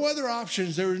were no other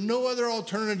options. There were no other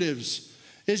alternatives.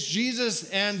 It's Jesus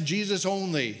and Jesus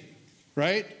only,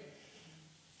 right?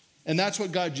 And that's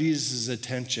what got Jesus'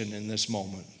 attention in this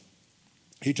moment.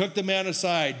 He took the man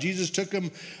aside. Jesus took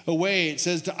him away. It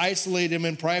says to isolate him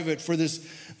in private for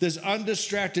this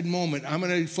undistracted moment. I'm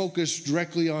going to focus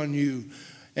directly on you.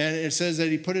 And it says that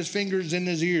he put his fingers in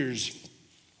his ears.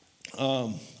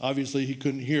 Obviously, he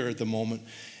couldn't hear at the moment.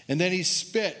 And then he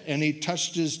spit and he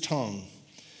touched his tongue.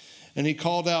 And he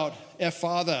called out,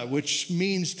 Ephphatha, which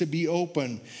means to be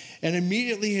open. And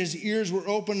immediately his ears were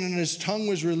opened and his tongue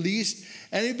was released.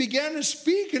 And he began to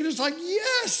speak. And it's like,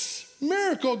 yes,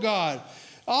 miracle, God.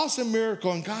 Awesome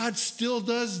miracle. And God still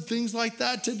does things like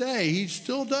that today. He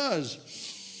still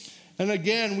does. And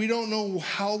again, we don't know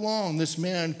how long this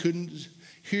man couldn't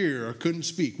hear or couldn't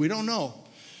speak. We don't know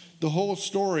the whole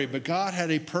story. But God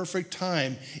had a perfect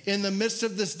time in the midst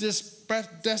of this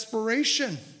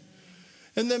desperation.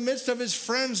 In the midst of his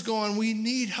friends going, we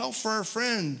need help for our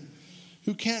friend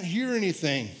who can't hear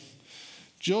anything.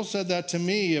 Jill said that to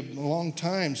me a long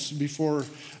time before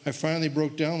I finally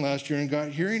broke down last year and got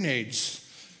hearing aids.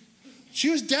 She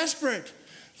was desperate.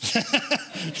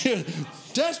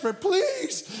 Desperate,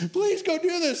 please go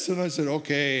do this. And I said,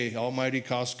 okay, almighty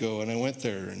Costco. And I went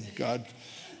there and God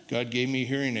gave me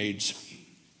hearing aids.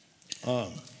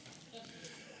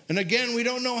 And again, we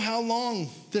don't know how long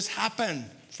this happened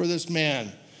for this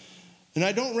man. And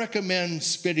I don't recommend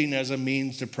spitting as a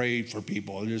means to pray for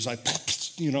people. It's like,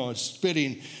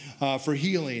 spitting for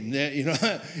healing.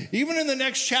 Even in the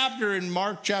next chapter, in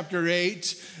Mark chapter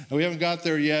 8, we haven't got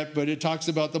there yet, but it talks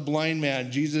about the blind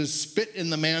man. Jesus spit in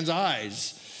the man's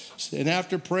eyes. And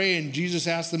after praying, Jesus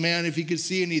asked the man if he could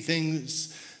see anything.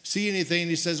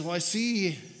 He says, well, I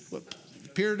see what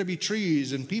appear to be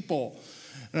trees and people.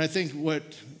 And I think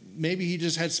maybe he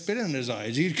just had spit in his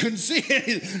eyes. He couldn't see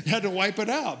it. He had to wipe it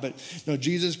out. But no,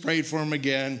 Jesus prayed for him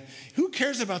again. Who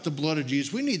cares about the blood of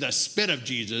Jesus? We need the spit of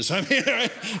Jesus. I mean,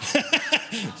 right?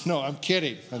 No, I'm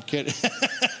kidding.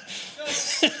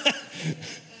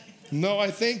 No,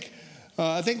 I think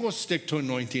we'll stick to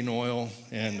anointing oil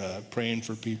and praying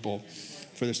for people,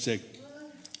 for the sick.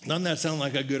 Doesn't that sound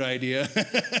like a good idea?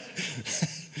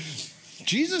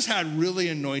 Jesus had really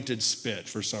anointed spit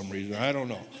for some reason. I don't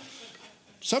know.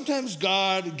 Sometimes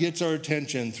God gets our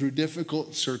attention through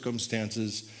difficult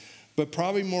circumstances, but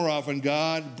probably more often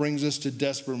God brings us to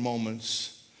desperate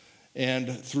moments and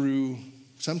through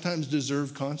sometimes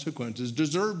deserved consequences.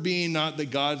 Deserved being not that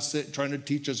God's trying to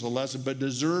teach us a lesson, but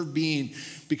deserved being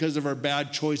because of our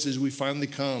bad choices, we finally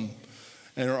come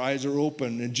and our eyes are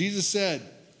open. And Jesus said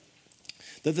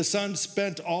that the son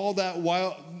spent all that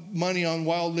money on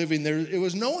wild living. It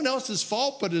was no one else's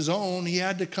fault but his own. He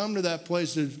had to come to that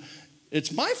place of,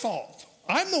 it's my fault.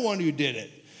 I'm the one who did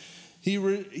it.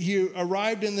 He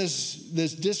arrived in this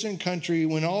distant country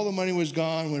when all the money was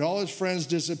gone, when all his friends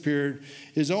disappeared.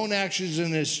 His own actions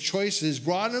and his choices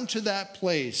brought him to that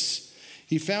place.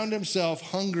 He found himself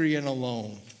hungry and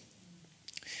alone.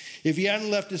 If he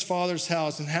hadn't left his father's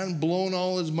house and hadn't blown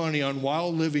all his money on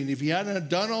wild living, if he hadn't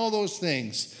done all those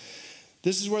things,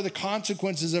 this is where the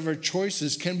consequences of our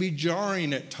choices can be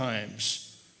jarring at times.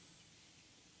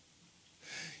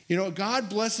 God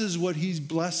blesses what he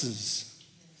blesses.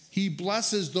 He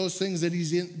blesses those things that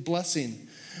he's blessing.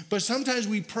 But sometimes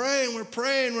we pray and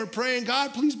we're praying,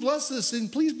 God, please bless us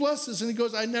and please bless us. And he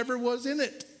goes, I never was in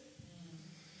it.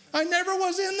 I never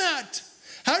was in that.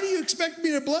 How do you expect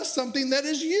me to bless something that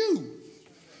is you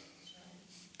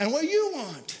and what you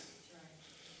want?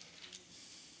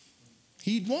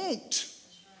 He won't.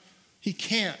 He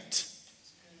can't.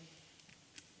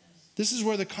 This is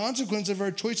where the consequence of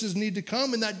our choices need to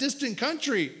come in that distant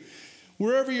country,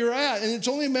 wherever you're at. And it's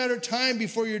only a matter of time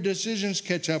before your decisions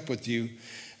catch up with you.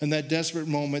 And that desperate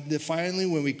moment that finally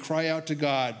when we cry out to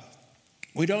God,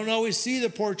 we don't always see the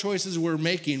poor choices we're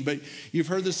making, but you've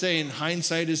heard the saying,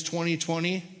 hindsight is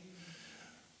 20/20.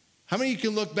 How many of you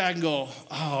can look back and go,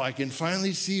 oh, I can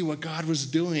finally see what God was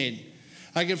doing.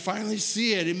 I can finally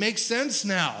see it. It makes sense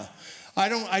now.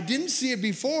 I didn't see it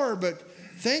before, but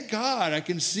thank God I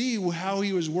can see how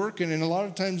he was working. And a lot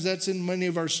of times that's in many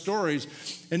of our stories.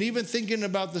 And even thinking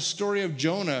about the story of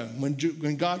Jonah,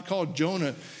 when God called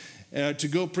Jonah to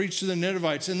go preach to the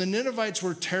Ninevites. And the Ninevites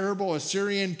were terrible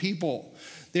Assyrian people.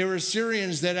 They were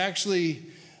Assyrians that actually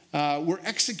were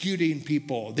executing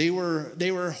people. They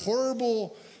were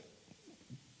horrible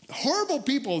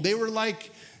people. They were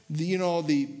like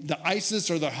the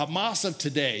ISIS or the Hamas of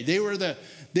today. They were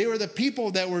the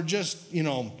people that were just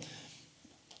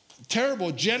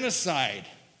terrible, genocide.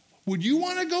 Would you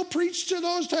want to go preach to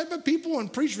those type of people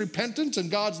and preach repentance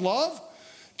and God's love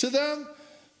to them?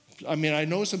 I mean, I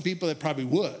know some people that probably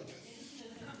would.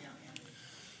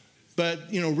 But,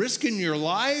 risking your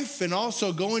life and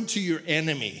also going to your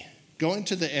enemy, going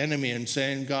to the enemy and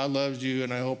saying, God loves you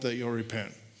and I hope that you'll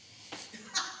repent.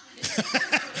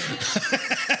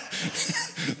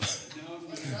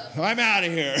 I'm out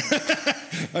of here.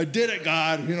 I did it,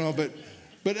 God,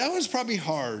 but that was probably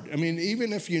hard. I mean,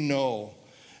 even if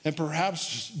and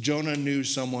perhaps Jonah knew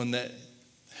someone that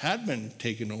had been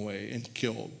taken away and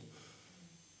killed.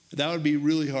 That would be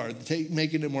really hard,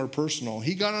 making it more personal.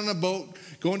 He got on a boat,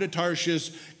 going to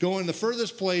Tarshish, going the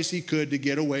furthest place he could to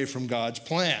get away from God's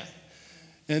plan.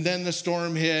 And then the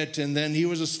storm hit, and then he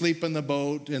was asleep in the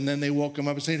boat, and then they woke him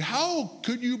up and said, how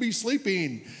could you be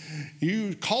sleeping?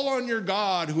 You call on your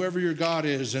God, whoever your God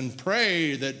is, and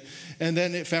pray that. And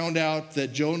then it found out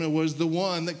that Jonah was the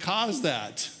one that caused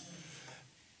that.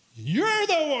 You're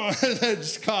the one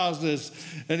that's caused this.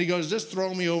 And he goes, just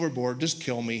throw me overboard, just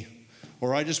kill me.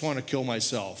 Or I just want to kill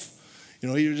myself. He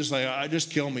was just like,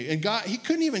 just kill me. And God, he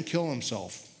couldn't even kill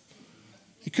himself.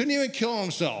 He couldn't even kill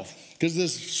himself because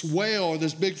this whale or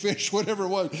this big fish, whatever it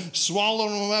was,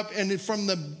 swallowed him up. And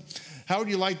how would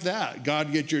you like that?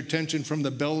 God get your attention from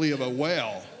the belly of a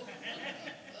whale.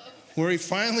 Where he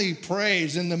finally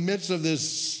prays in the midst of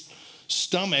this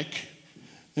stomach.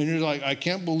 And you're like, I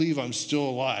can't believe I'm still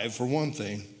alive, for one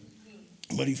thing.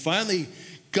 But he finally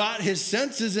got his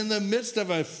senses in the midst of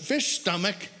a fish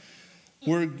stomach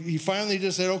where he finally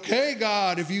just said, okay,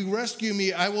 God, if you rescue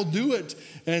me, I will do it.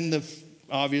 And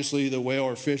obviously the whale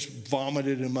or fish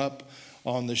vomited him up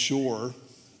on the shore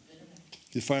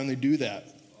to finally do that.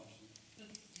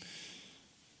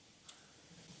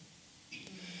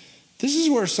 This is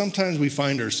where sometimes we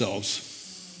find ourselves.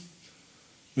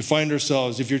 We find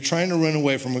ourselves, if you're trying to run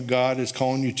away from what God is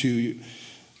calling you to,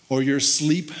 or you're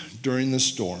asleep during the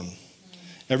storm,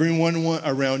 everyone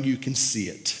around you can see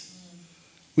it.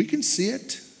 We can see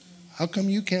it. How come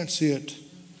you can't see it?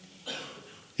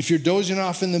 If you're dozing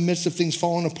off in the midst of things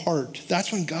falling apart,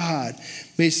 that's when God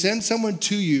may send someone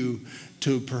to you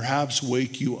to perhaps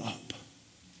wake you up.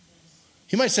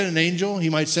 He might send an angel, he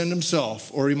might send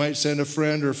himself, or he might send a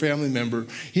friend or a family member.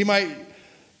 He might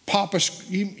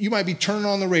you might be turning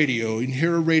on the radio and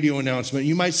hear a radio announcement.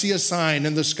 You might see a sign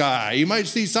in the sky. You might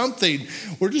see something.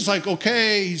 We're just like,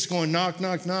 okay, he's going knock,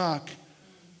 knock, knock.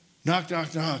 Knock,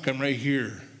 knock, knock, I'm right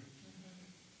here.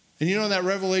 And you know that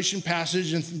Revelation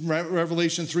passage in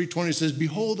Revelation 3:20 says,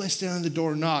 behold, I stand on the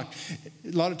door and knock.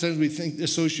 A lot of times we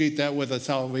associate that with a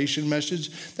salvation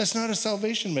message. That's not a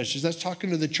salvation message. That's talking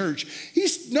to the church.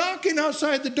 He's knocking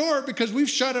outside the door because we've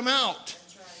shut him out.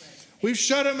 We've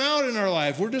shut him out in our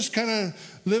life. We're just kind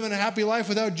of living a happy life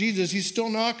without Jesus. He's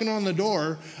still knocking on the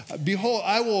door. Behold,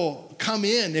 I will come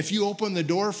in if you open the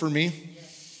door for me.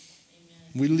 Yes.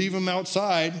 We leave him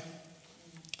outside.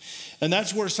 And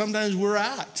that's where sometimes we're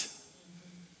at.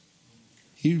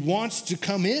 He wants to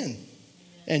come in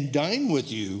and dine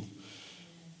with you.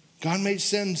 God may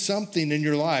send something in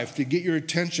your life to get your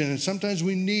attention. And sometimes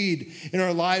we need in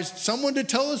our lives someone to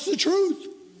tell us the truth.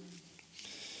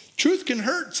 Truth can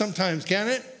hurt sometimes, can't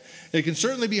it? It can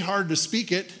certainly be hard to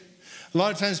speak it. A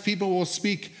lot of times people will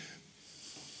speak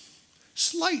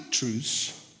slight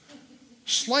truths.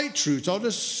 Slight truths. I'll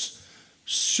just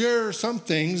share some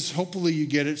things. Hopefully you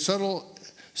get it.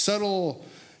 Subtle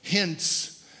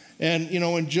hints. And, you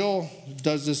know, when Jill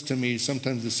does this to me,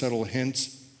 sometimes the subtle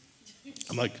hints,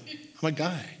 I'm like, I'm a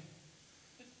guy.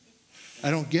 I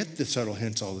don't get the subtle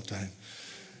hints all the time.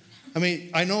 I mean,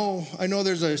 I know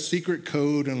there's a secret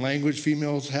code and language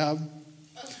females have,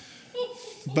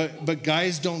 but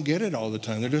guys don't get it all the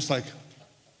time. They're just like,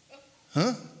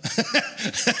 huh?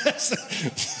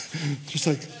 Just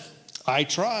like, I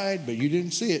tried, but you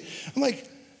didn't see it. I'm like,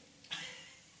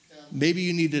 maybe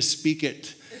you need to speak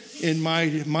it in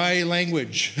my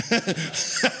language.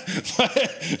 Because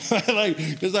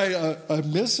I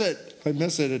miss it. I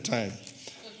miss it at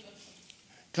times.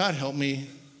 God help me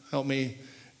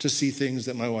to see things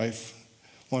that my wife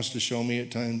wants to show me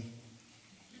at times.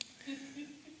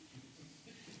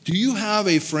 Do you have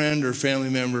a friend or family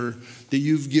member that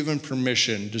you've given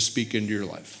permission to speak into your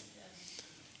life?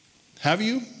 Have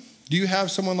you? Do you have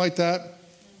someone like that?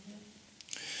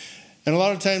 And a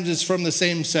lot of times it's from the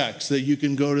same sex that you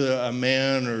can go to a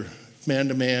man or man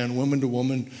to man, woman to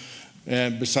woman.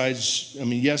 And besides, I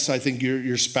mean, yes, I think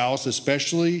your spouse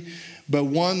especially, but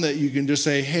one that you can just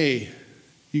say, hey,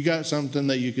 you got something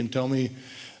that you can tell me?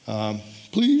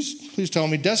 Please tell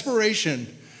me. Desperation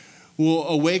will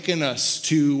awaken us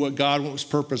to what God's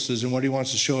purposes and what he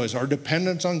wants to show us, our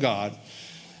dependence on God.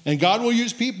 And God will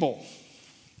use people.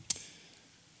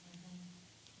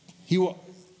 He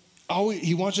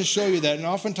wants to show you that. And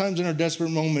oftentimes in our desperate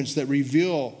moments that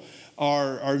reveal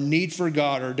our need for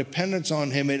God, our dependence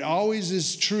on him, it always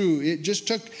is true. It just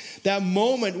took that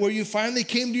moment where you finally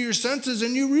came to your senses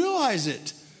and you realize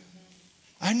it.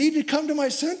 I need to come to my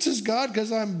senses, God,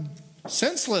 because I'm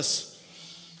senseless.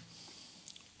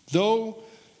 Though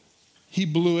he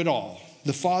blew it all,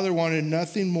 the Father wanted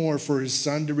nothing more for his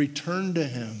Son to return to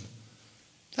him.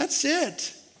 That's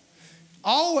it.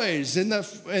 Always.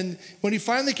 And when he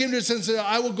finally came to his senses,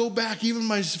 I will go back. Even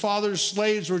my father's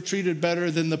slaves were treated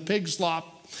better than the pig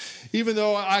slop. Even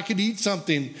though I could eat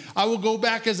something, I will go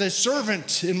back as a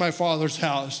servant in my father's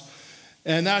house.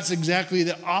 And that's exactly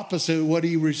the opposite of what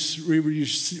he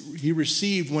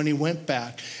received when he went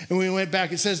back. And when he went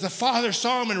back, it says the Father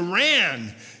saw him and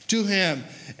ran to him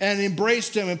and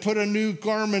embraced him and put a new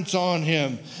garments on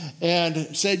him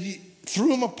and said,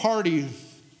 threw him a party.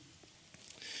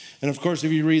 And of course,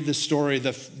 if you read the story,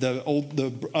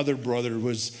 the other brother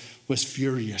was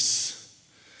furious.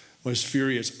 Was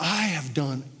furious. I have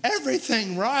done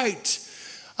everything right.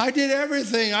 I did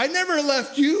everything. I never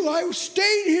left you. I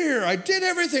stayed here. I did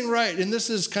everything right. And this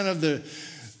is kind of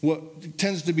what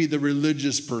tends to be the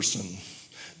religious person.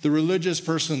 The religious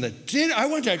person I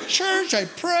went to church, I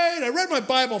prayed, I read my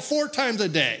Bible 4 times a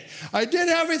day. I did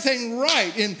everything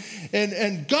right.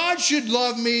 And God should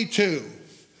love me too.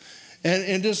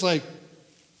 And just like,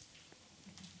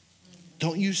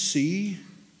 don't you see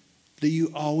that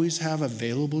you always have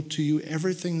available to you,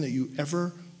 everything that you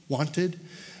ever wanted,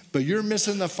 but you're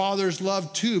missing the Father's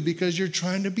love too because you're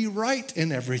trying to be right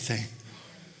in everything.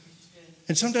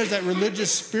 And sometimes that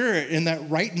religious spirit and that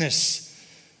rightness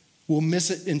will miss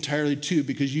it entirely too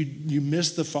because you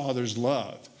miss the Father's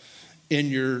love in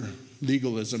your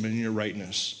legalism and your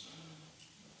rightness.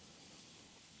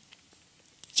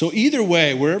 So either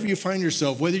way, wherever you find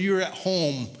yourself, whether you're at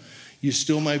home, you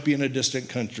still might be in a distant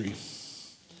country.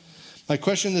 My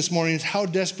question this morning is, how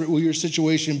desperate will your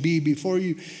situation be before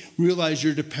you realize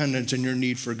your dependence and your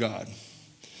need for God?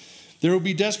 There will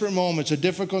be desperate moments, a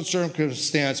difficult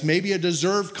circumstance, maybe a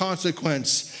deserved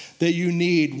consequence that you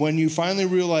need when you finally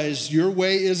realize your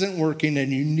way isn't working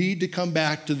and you need to come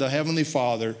back to the Heavenly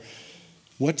Father.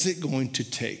 What's it going to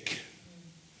take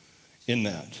in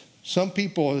that? Some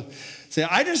people say,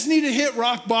 I just need to hit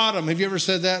rock bottom. Have you ever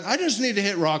said that? I just need to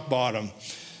hit rock bottom.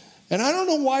 And I don't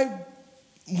know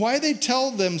why they tell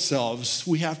themselves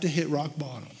we have to hit rock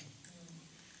bottom.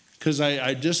 Because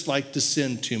I just like to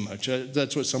sin too much.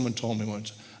 That's what someone told me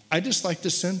once. I just like to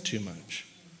sin too much.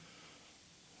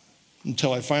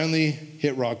 Until I finally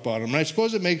hit rock bottom. And I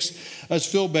suppose it makes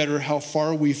us feel better how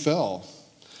far we fell.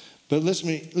 But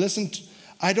listen,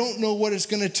 I don't know what it's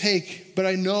going to take, but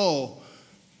I know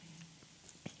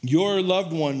your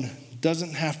loved one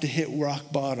doesn't have to hit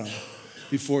rock bottom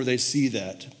before they see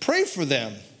that. Pray for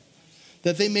them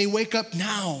that they may wake up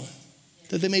now,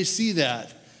 that they may see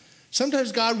that.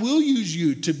 Sometimes God will use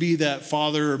you to be that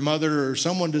father or mother or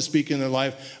someone to speak in their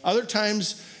life. Other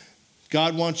times,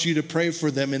 God wants you to pray for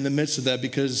them in the midst of that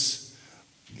because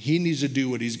he needs to do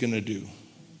what he's going to do,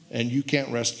 and you can't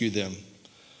rescue them.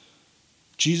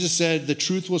 Jesus said, the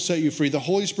truth will set you free. The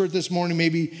Holy Spirit this morning may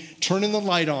be turning the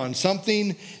light on.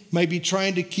 Something might be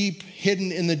trying to keep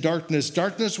hidden in the darkness.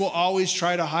 Darkness will always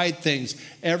try to hide things.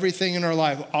 Everything in our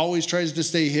life always tries to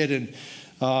stay hidden.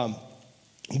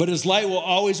 But his light will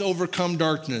always overcome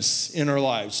darkness in our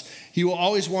lives. He will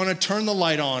always want to turn the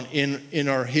light on in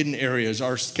our hidden areas,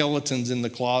 our skeletons in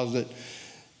the closet.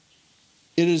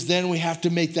 It is then we have to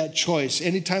make that choice.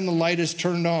 Anytime the light is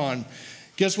turned on,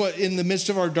 guess what? In the midst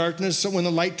of our darkness, so when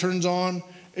the light turns on,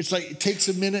 it's like it takes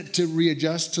a minute to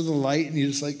readjust to the light, and you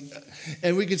just like,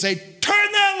 and we could say,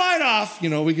 turn that light off.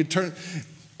 We could turn,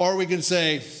 or we could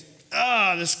say,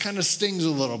 this kind of stings a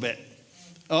little bit.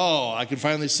 Oh, I can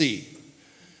finally see.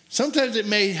 Sometimes it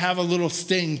may have a little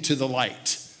sting to the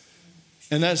light.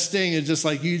 And that sting is just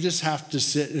like you just have to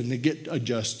sit and get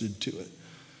adjusted to it.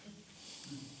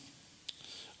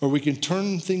 Or we can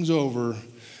turn things over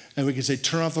and we can say,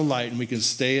 turn off the light, and we can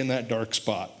stay in that dark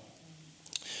spot.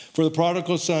 For the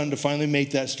prodigal son to finally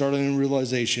make that startling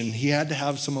realization, he had to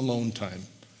have some alone time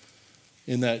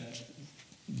in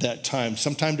that time,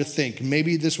 some time to think.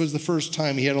 Maybe this was the first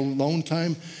time he had alone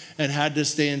time and had to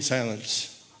stay in silence.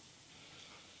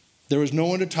 There was no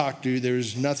one to talk to. There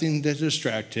was nothing to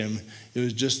distract him. It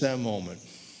was just that moment.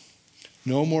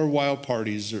 No more wild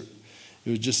parties. It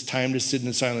was just time to sit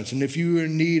in silence. And if you are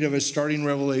in need of a starting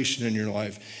revelation in your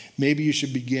life, maybe you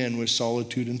should begin with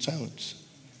solitude and silence.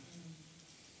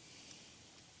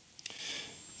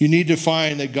 You need to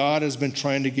find that God has been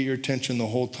trying to get your attention the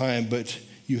whole time, but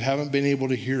you haven't been able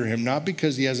to hear him. Not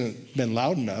because he hasn't been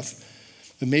loud enough,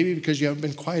 but maybe because you haven't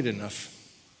been quiet enough.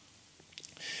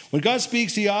 When God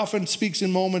speaks, he often speaks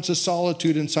in moments of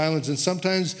solitude and silence. And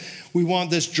sometimes we want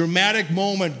this dramatic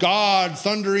moment, God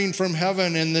thundering from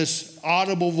heaven in this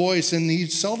audible voice, and he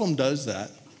seldom does that.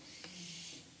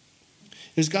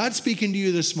 Is God speaking to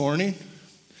you this morning?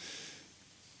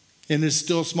 In his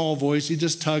still small voice, he's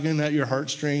just tugging at your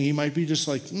heartstring. He might be just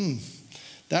like,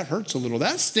 that hurts a little.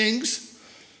 That stings.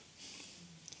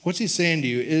 What's he saying to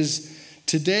you? Is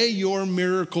today your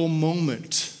miracle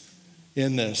moment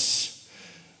in this?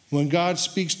 When God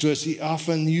speaks to us, he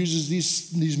often uses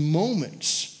these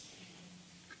moments.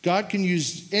 God can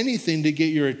use anything to get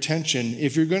your attention.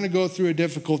 If you're going to go through a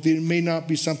difficulty, it may not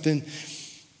be something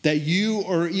that you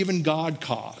or even God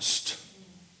caused.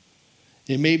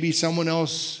 It may be someone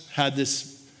else had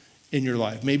this in your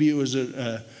life. Maybe it was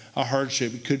a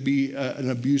hardship. It could be an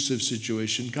abusive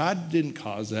situation. God didn't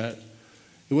cause that.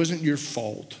 It wasn't your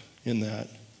fault in that.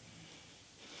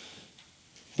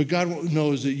 But God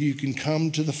knows that you can come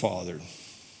to the Father.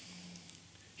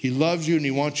 He loves you, and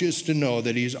he wants us to know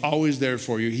that he's always there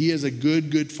for you. He is a good,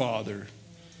 good Father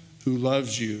who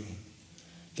loves you.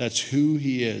 That's who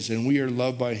he is, and we are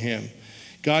loved by him.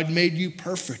 God made you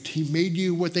perfect. He made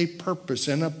you with a purpose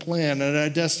and a plan and a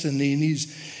destiny, and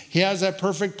he has that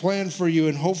perfect plan for you,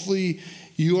 and hopefully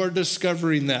you are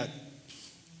discovering that.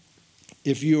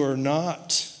 If you are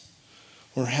not,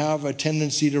 or have a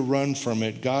tendency to run from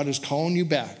it, God is calling you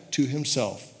back to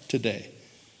himself, today,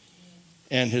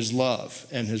 and his love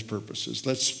and his purposes.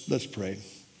 Let's pray.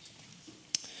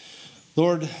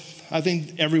 Lord, I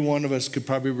think every one of us could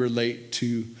probably relate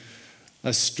to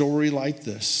a story like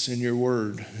this in your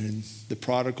word, and the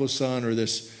prodigal son, or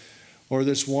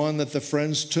this one that the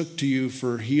friends took to you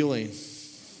for healing.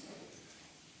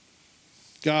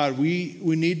 God, we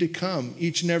need to come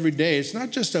each and every day. It's not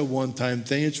just a one-time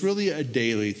thing. It's really a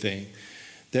daily thing,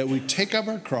 that we take up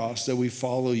our cross, that we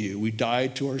follow you. We die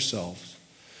to ourselves.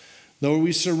 Lord,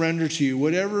 we surrender to you,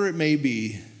 whatever it may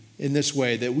be in this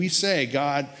way, that we say,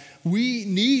 God, we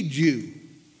need you.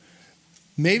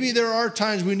 Maybe there are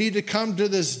times we need to come to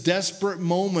this desperate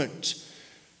moment,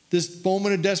 this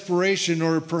moment of desperation,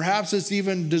 or perhaps it's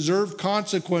even deserved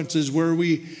consequences where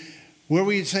we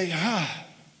say,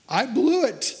 I blew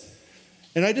it.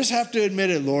 And I just have to admit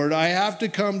it, Lord. I have to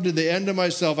come to the end of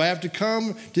myself. I have to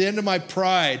come to the end of my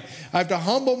pride. I have to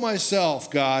humble myself,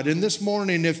 God. And this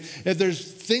morning, if there's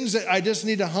things that I just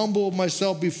need to humble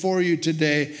myself before you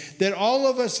today, that all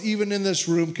of us, even in this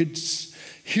room, could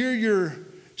hear your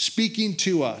speaking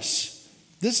to us.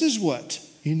 This is what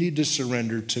you need to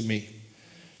surrender to me.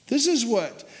 This is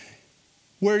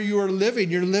where you are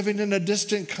living. You're living in a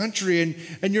distant country,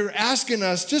 and you're asking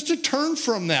us just to turn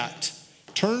from that.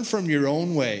 Turn from your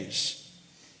own ways.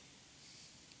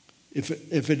 If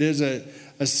it is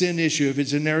a sin issue, if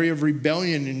it's an area of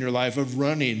rebellion in your life, of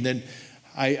running, then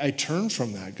I turn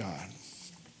from that, God.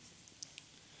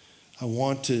 I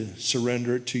want to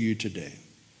surrender it to you today.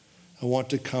 I want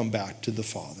to come back to the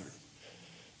Father.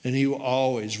 And he will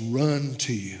always run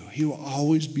to you. He will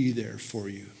always be there for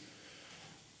you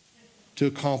to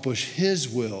accomplish his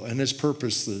will and his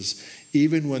purposes,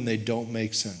 even when they don't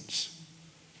make sense.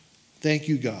 Thank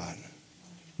you, God.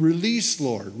 Release,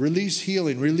 Lord. Release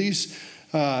healing. Release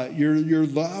your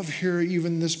love here,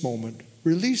 even this moment.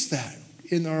 Release that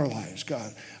in our lives,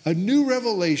 God. A new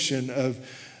revelation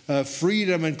of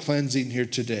freedom and cleansing here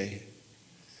today.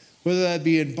 Whether that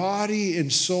be in body,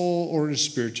 in soul, or in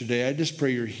spirit today, I just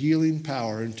pray your healing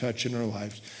power and touch in our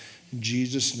lives. In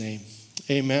Jesus' name,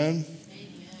 amen.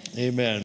 Amen. Amen.